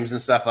frames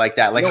and stuff like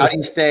that. Like how do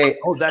you stay?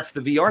 Oh, that's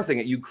the VR thing.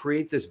 You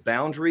create this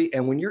boundary.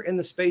 And when you're in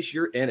the space,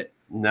 you're in it.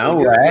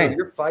 No So way.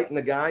 You're fighting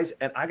the guys.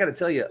 And I got to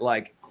tell you,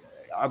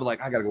 I'd be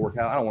like, I got to go work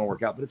out. I don't want to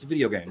work out, but it's a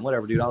video game.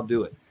 Whatever, dude, I'll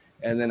do it.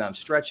 And then I'm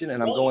stretching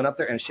and I'm going up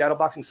there and shadow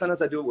boxing.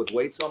 Sometimes I do it with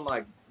weights on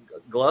my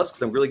gloves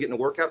because I'm really getting a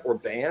workout or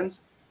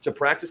bands to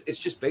practice. It's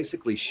just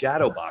basically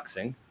shadow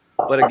boxing,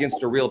 but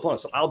against a real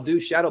opponent. So I'll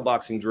do shadow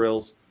boxing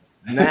drills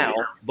now,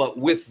 but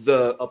with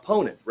the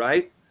opponent,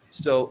 right?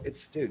 So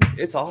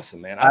it's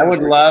awesome, man. I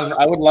would love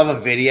a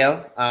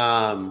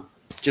video.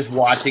 Just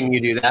watching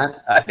you do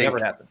that. I think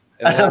Never happened.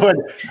 I would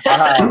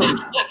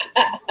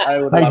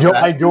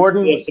Hey, Jordan,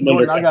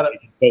 Jordan,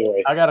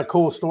 I got a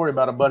cool story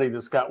about a buddy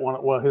that's got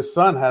one. Well, his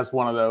son has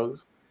one of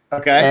those.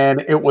 Okay.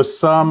 And it was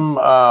some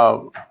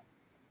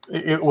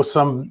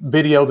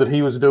video that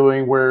he was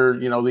doing where,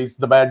 you know,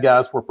 the bad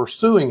guys were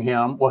pursuing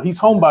him. Well, he's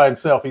home by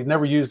himself. He's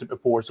never used it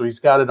before, so he's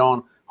got it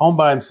on home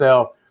by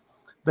himself.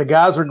 The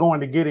guys are going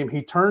to get him.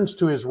 He turns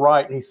to his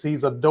right and he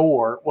sees a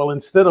door. Well,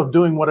 instead of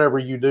doing whatever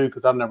you do,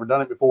 because I've never done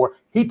it before,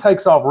 he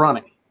takes off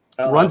running,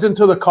 runs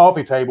into the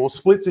coffee table,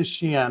 splits his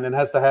shin, and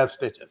has to have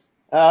stitches.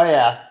 Oh,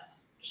 yeah.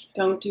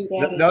 Don't do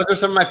that. Those are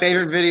some of my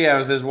favorite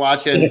videos is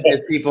watching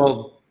is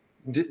people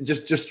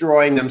just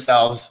destroying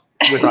themselves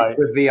with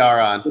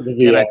VR on.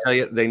 Can I tell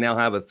you, they now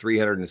have a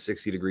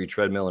 360-degree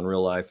treadmill in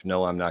real life.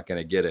 No, I'm not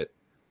going to get it.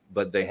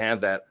 But they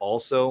have that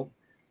also.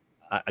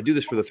 I do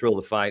this for the thrill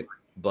of the fight.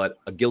 But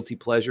a guilty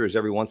pleasure is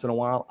every once in a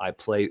while I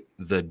play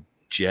the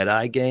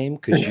Jedi game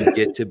because you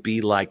get to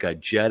be like a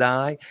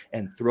Jedi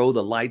and throw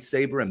the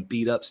lightsaber and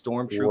beat up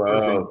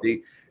stormtroopers. And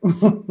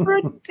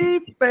pretty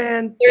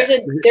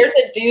fantastic. There's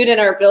a dude in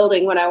our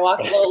building when I walk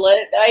Lola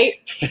at night.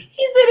 He's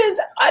in his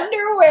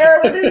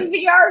underwear with his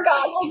VR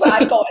goggles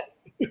on going.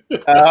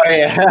 Oh,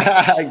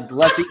 yeah.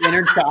 Let the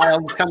inner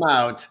child come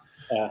out.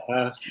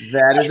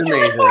 That is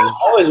amazing. I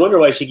always wonder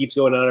why she keeps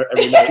going on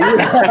every night.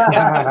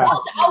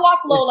 I'll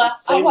walk Lola.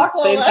 I'll walk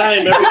Lola. Same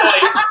time every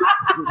night.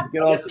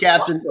 Good old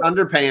Captain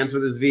Underpants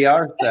with his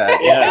VR set.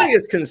 Yeah,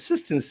 it's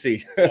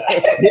consistency.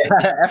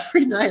 Yeah,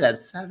 every night at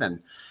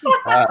 7.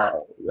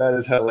 That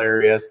is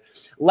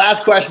hilarious.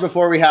 Last question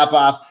before we hop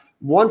off.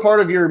 One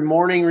part of your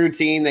morning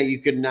routine that you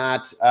could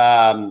not,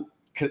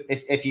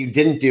 if you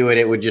didn't do it,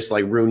 it would just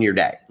like ruin your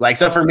day. Like,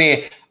 so for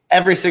me,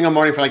 every single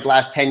morning for like the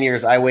last 10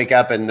 years, I wake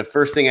up and the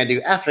first thing I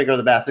do after I go to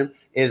the bathroom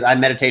is I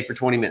meditate for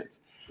 20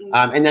 minutes.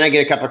 And then I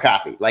get a cup of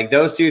coffee. Like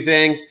those two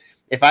things,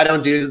 if I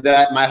don't do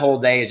that, my whole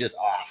day is just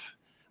off.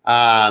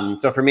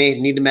 So for me,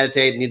 need to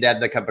meditate, need to have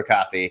the cup of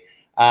coffee.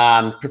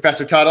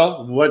 Professor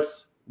Tuttle,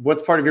 what's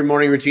part of your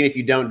morning routine? If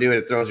you don't do it,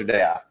 it throws your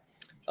day off.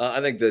 I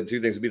think the two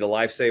things would be the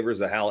lifesavers,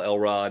 the Hal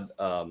Elrod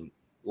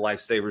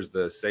lifesavers,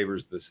 the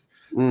savers, the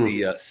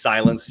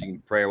silence. You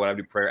can pray. What I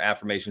do, prayer,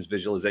 affirmations,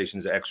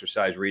 visualizations,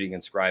 exercise, reading,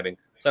 and scribing.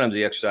 Sometimes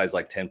you exercise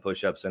like 10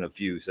 push-ups and a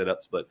few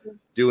sit-ups, but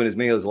doing as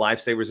many of those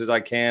lifesavers as I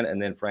can,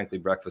 and then frankly,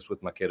 breakfast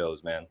with my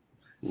kiddos, man.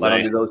 If I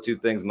don't do those two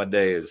things, my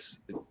day it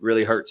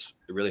really hurts.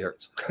 It really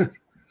hurts.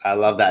 I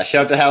love that.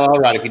 Shout out to Hal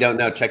Elrod. If you don't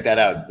know, check that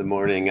out. The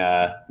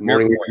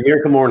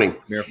Miracle Morning.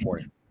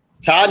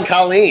 Todd and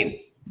Colleen.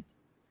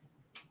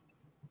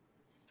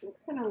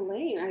 Kind of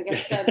lame. I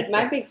guess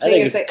my big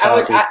thing is that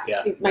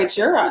my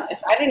Jura.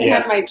 If I didn't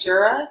have my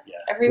Jura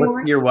every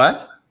morning. Your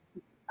what?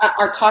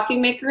 Our coffee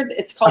maker.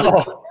 It's called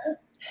a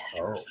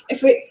Jura.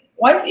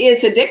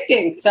 It's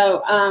addicting.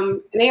 So and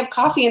they have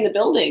coffee in the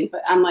building,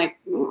 but I'm like,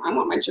 I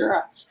want my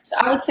Jura. So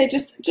I would say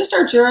just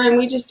our Jura, and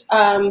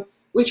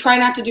we try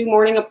not to do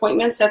morning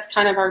appointments. That's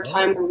kind of our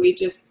time where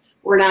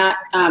we're not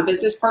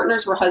business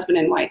partners. We're husband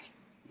and wife.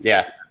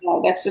 Yeah.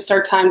 So that's just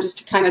our time just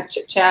to kind of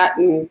chit chat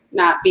and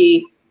not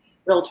be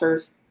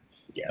realtors.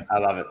 Yeah, I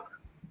love it.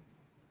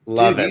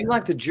 Love it. Do you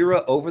like the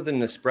Jura over the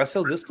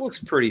Nespresso? This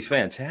looks pretty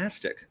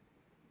fantastic.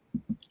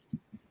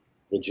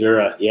 The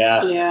Jura,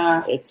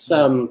 yeah. It's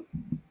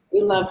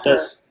we love her.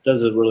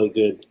 Does a really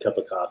good cup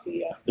of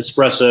coffee. Yeah,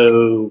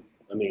 espresso.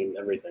 I mean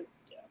everything.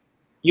 Yeah,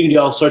 you can do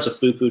all sorts of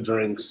foo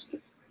drinks.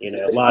 You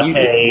know,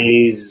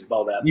 lattes,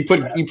 all that. You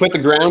put the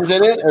grounds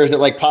in it, or is it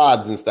like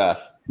pods and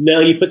stuff? No,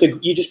 you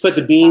just put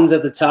the beans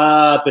at the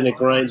top, and it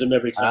grinds them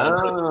every time.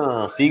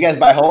 Oh, so you guys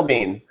buy whole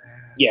bean?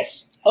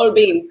 Yes, whole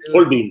bean.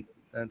 Whole bean.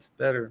 That's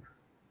better.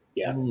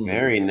 Yeah.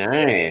 Very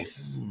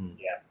nice.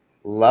 Yeah.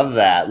 Love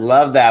that.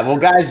 Well,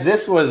 guys,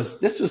 this was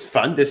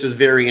fun. This was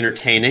very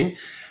entertaining.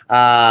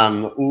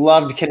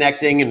 Loved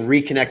connecting and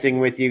reconnecting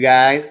with you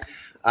guys.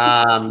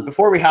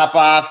 Before we hop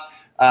off,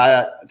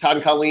 Todd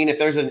and Colleen, if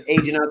there's an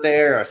agent out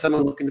there or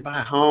someone looking to buy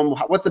a home,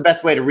 what's the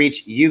best way to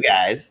reach you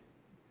guys?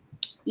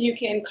 You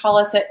can call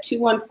us at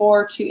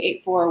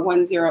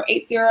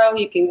 214-284-1080.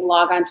 You can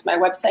log on to my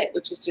website,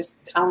 which is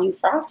just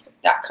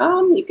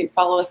ColleenFrost.com. You can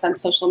follow us on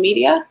social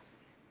media.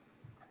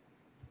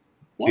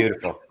 Yeah.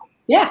 Beautiful.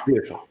 Yeah.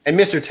 Beautiful. And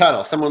Mr.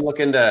 Tuttle, someone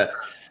looking to,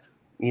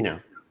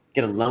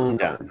 get a loan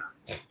done.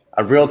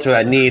 A realtor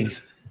that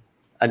needs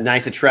a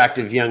nice,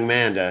 attractive young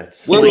man to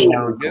sling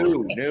down.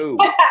 No.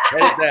 That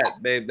is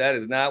that, babe. That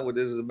is not what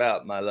this is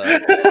about, my love.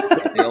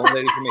 The old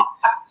lady for me.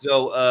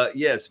 So,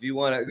 yes, if you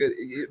want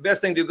to,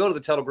 best thing to do, go to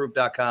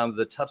thetuttlegroup.com,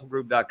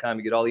 thetuttlegroup.com.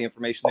 You get all the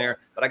information there.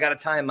 But I got to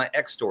tie in my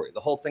X story, the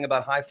whole thing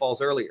about high falls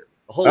earlier.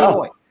 The whole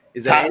point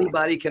is that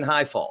anybody can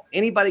high fall.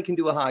 Anybody can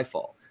do a high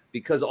fall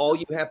because all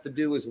you have to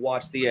do is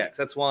watch the X.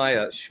 That's why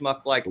a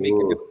schmuck like me can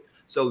do it.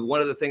 So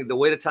one of the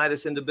way to tie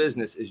this into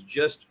business is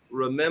just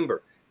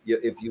remember,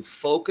 if you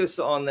focus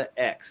on the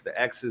X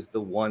is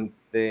the one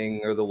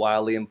thing or the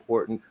wildly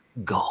important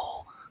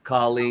goal,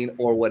 Colleen,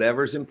 or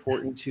whatever's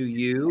important to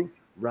you,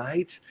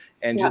 right?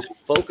 And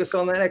just focus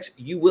on that X,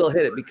 you will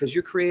hit it because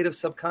your creative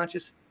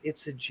subconscious,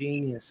 it's a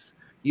genius.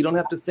 You don't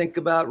have to think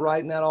about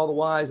writing out all the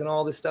whys and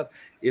all this stuff.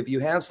 If you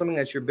have something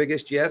that's your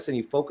biggest yes and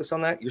you focus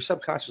on that, your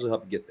subconscious will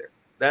help you get there.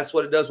 That's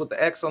what it does with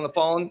the X on the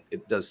phone.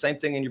 It does the same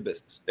thing in your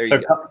business. There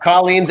you go.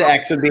 Colleen's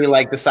X would be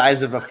like the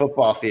size of a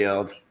football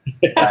field.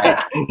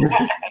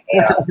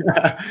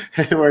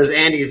 Whereas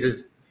Andy's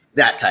is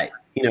that tight.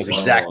 He knows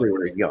exactly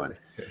where he's going.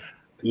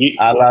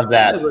 I love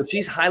that.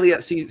 She's highly.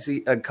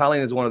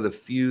 Colleen is one of the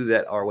few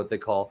that are what they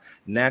call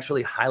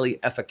naturally highly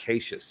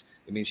efficacious.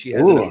 I mean, she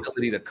has an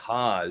ability to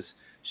cause.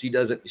 She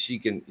doesn't. She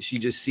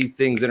just see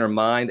things in her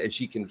mind, and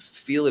she can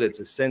feel it.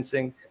 It's a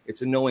sensing.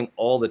 It's a knowing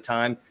all the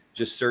time.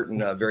 Just certain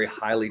very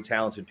highly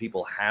talented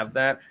people have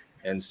that,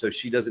 and so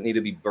she doesn't need to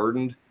be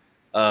burdened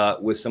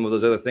with some of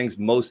those other things.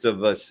 Most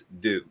of us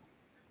do.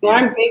 Well,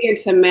 I'm big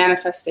into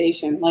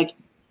manifestation, like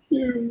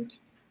huge.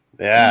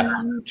 Yeah.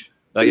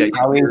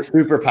 Colleen's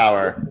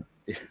superpower.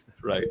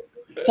 Right.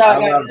 So I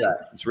love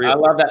that. It's real. I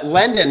love that.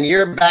 Lendon,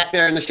 you're back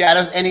there in the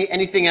shadows.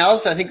 Anything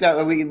else? I think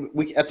that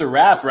we that's a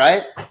wrap,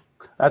 right?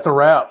 That's a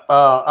wrap.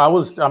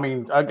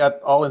 I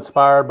got all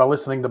inspired by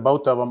listening to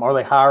both of them. Are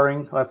they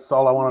hiring? That's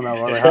all I want to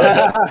know. Are they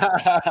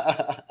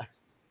hiring?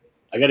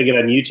 I got to get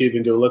on YouTube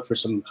and go look for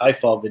some high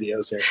fall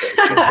videos here.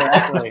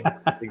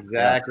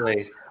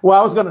 Exactly. Well,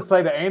 I was going to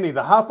say to Andy,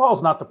 the high fall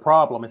is not the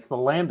problem. It's the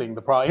landing.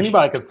 The problem.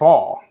 Anybody could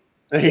fall.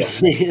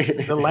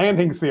 The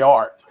landing's the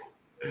art.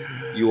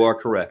 You are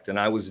correct. And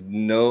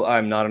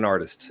I'm not an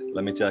artist.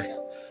 Let me tell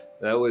you.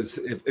 That was,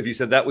 if you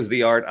said that was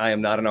the art, I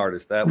am not an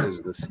artist. That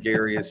was the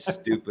scariest,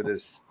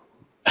 stupidest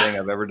thing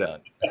I've ever done.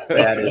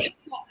 That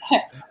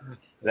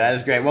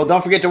is great. Well,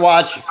 don't forget to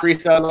watch Free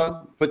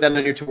Solo. Put that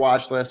on your to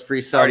watch list.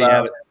 Free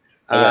Solo.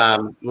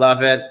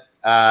 Love it.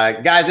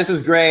 Guys, this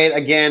was great.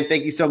 Again,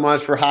 thank you so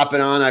much for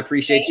hopping on. I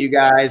appreciate you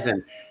guys.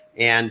 And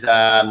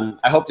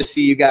I hope to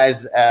see you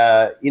guys,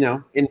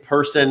 in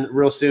person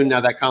real soon.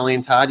 Now that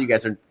Colleen Todd, you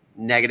guys are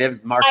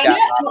negative. Mark that.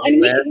 And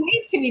we can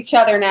wave to each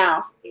other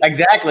now.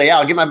 Exactly. Yeah,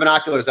 I'll get my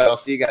binoculars out. I'll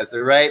see you guys.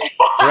 They're right.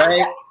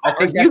 I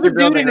think are you the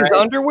dude in his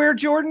underwear,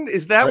 Jordan?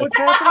 Is that what's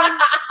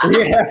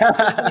happening? Yeah.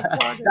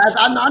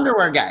 I'm the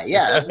underwear guy.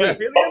 Yeah, that's me.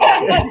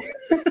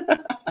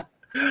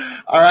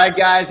 All right,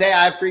 guys. Hey,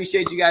 I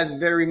appreciate you guys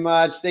very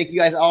much. Thank you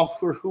guys all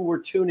for who were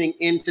tuning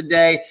in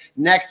today.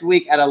 Next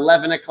week at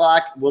 11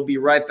 o'clock, we'll be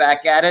right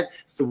back at it.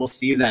 So we'll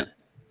see you then.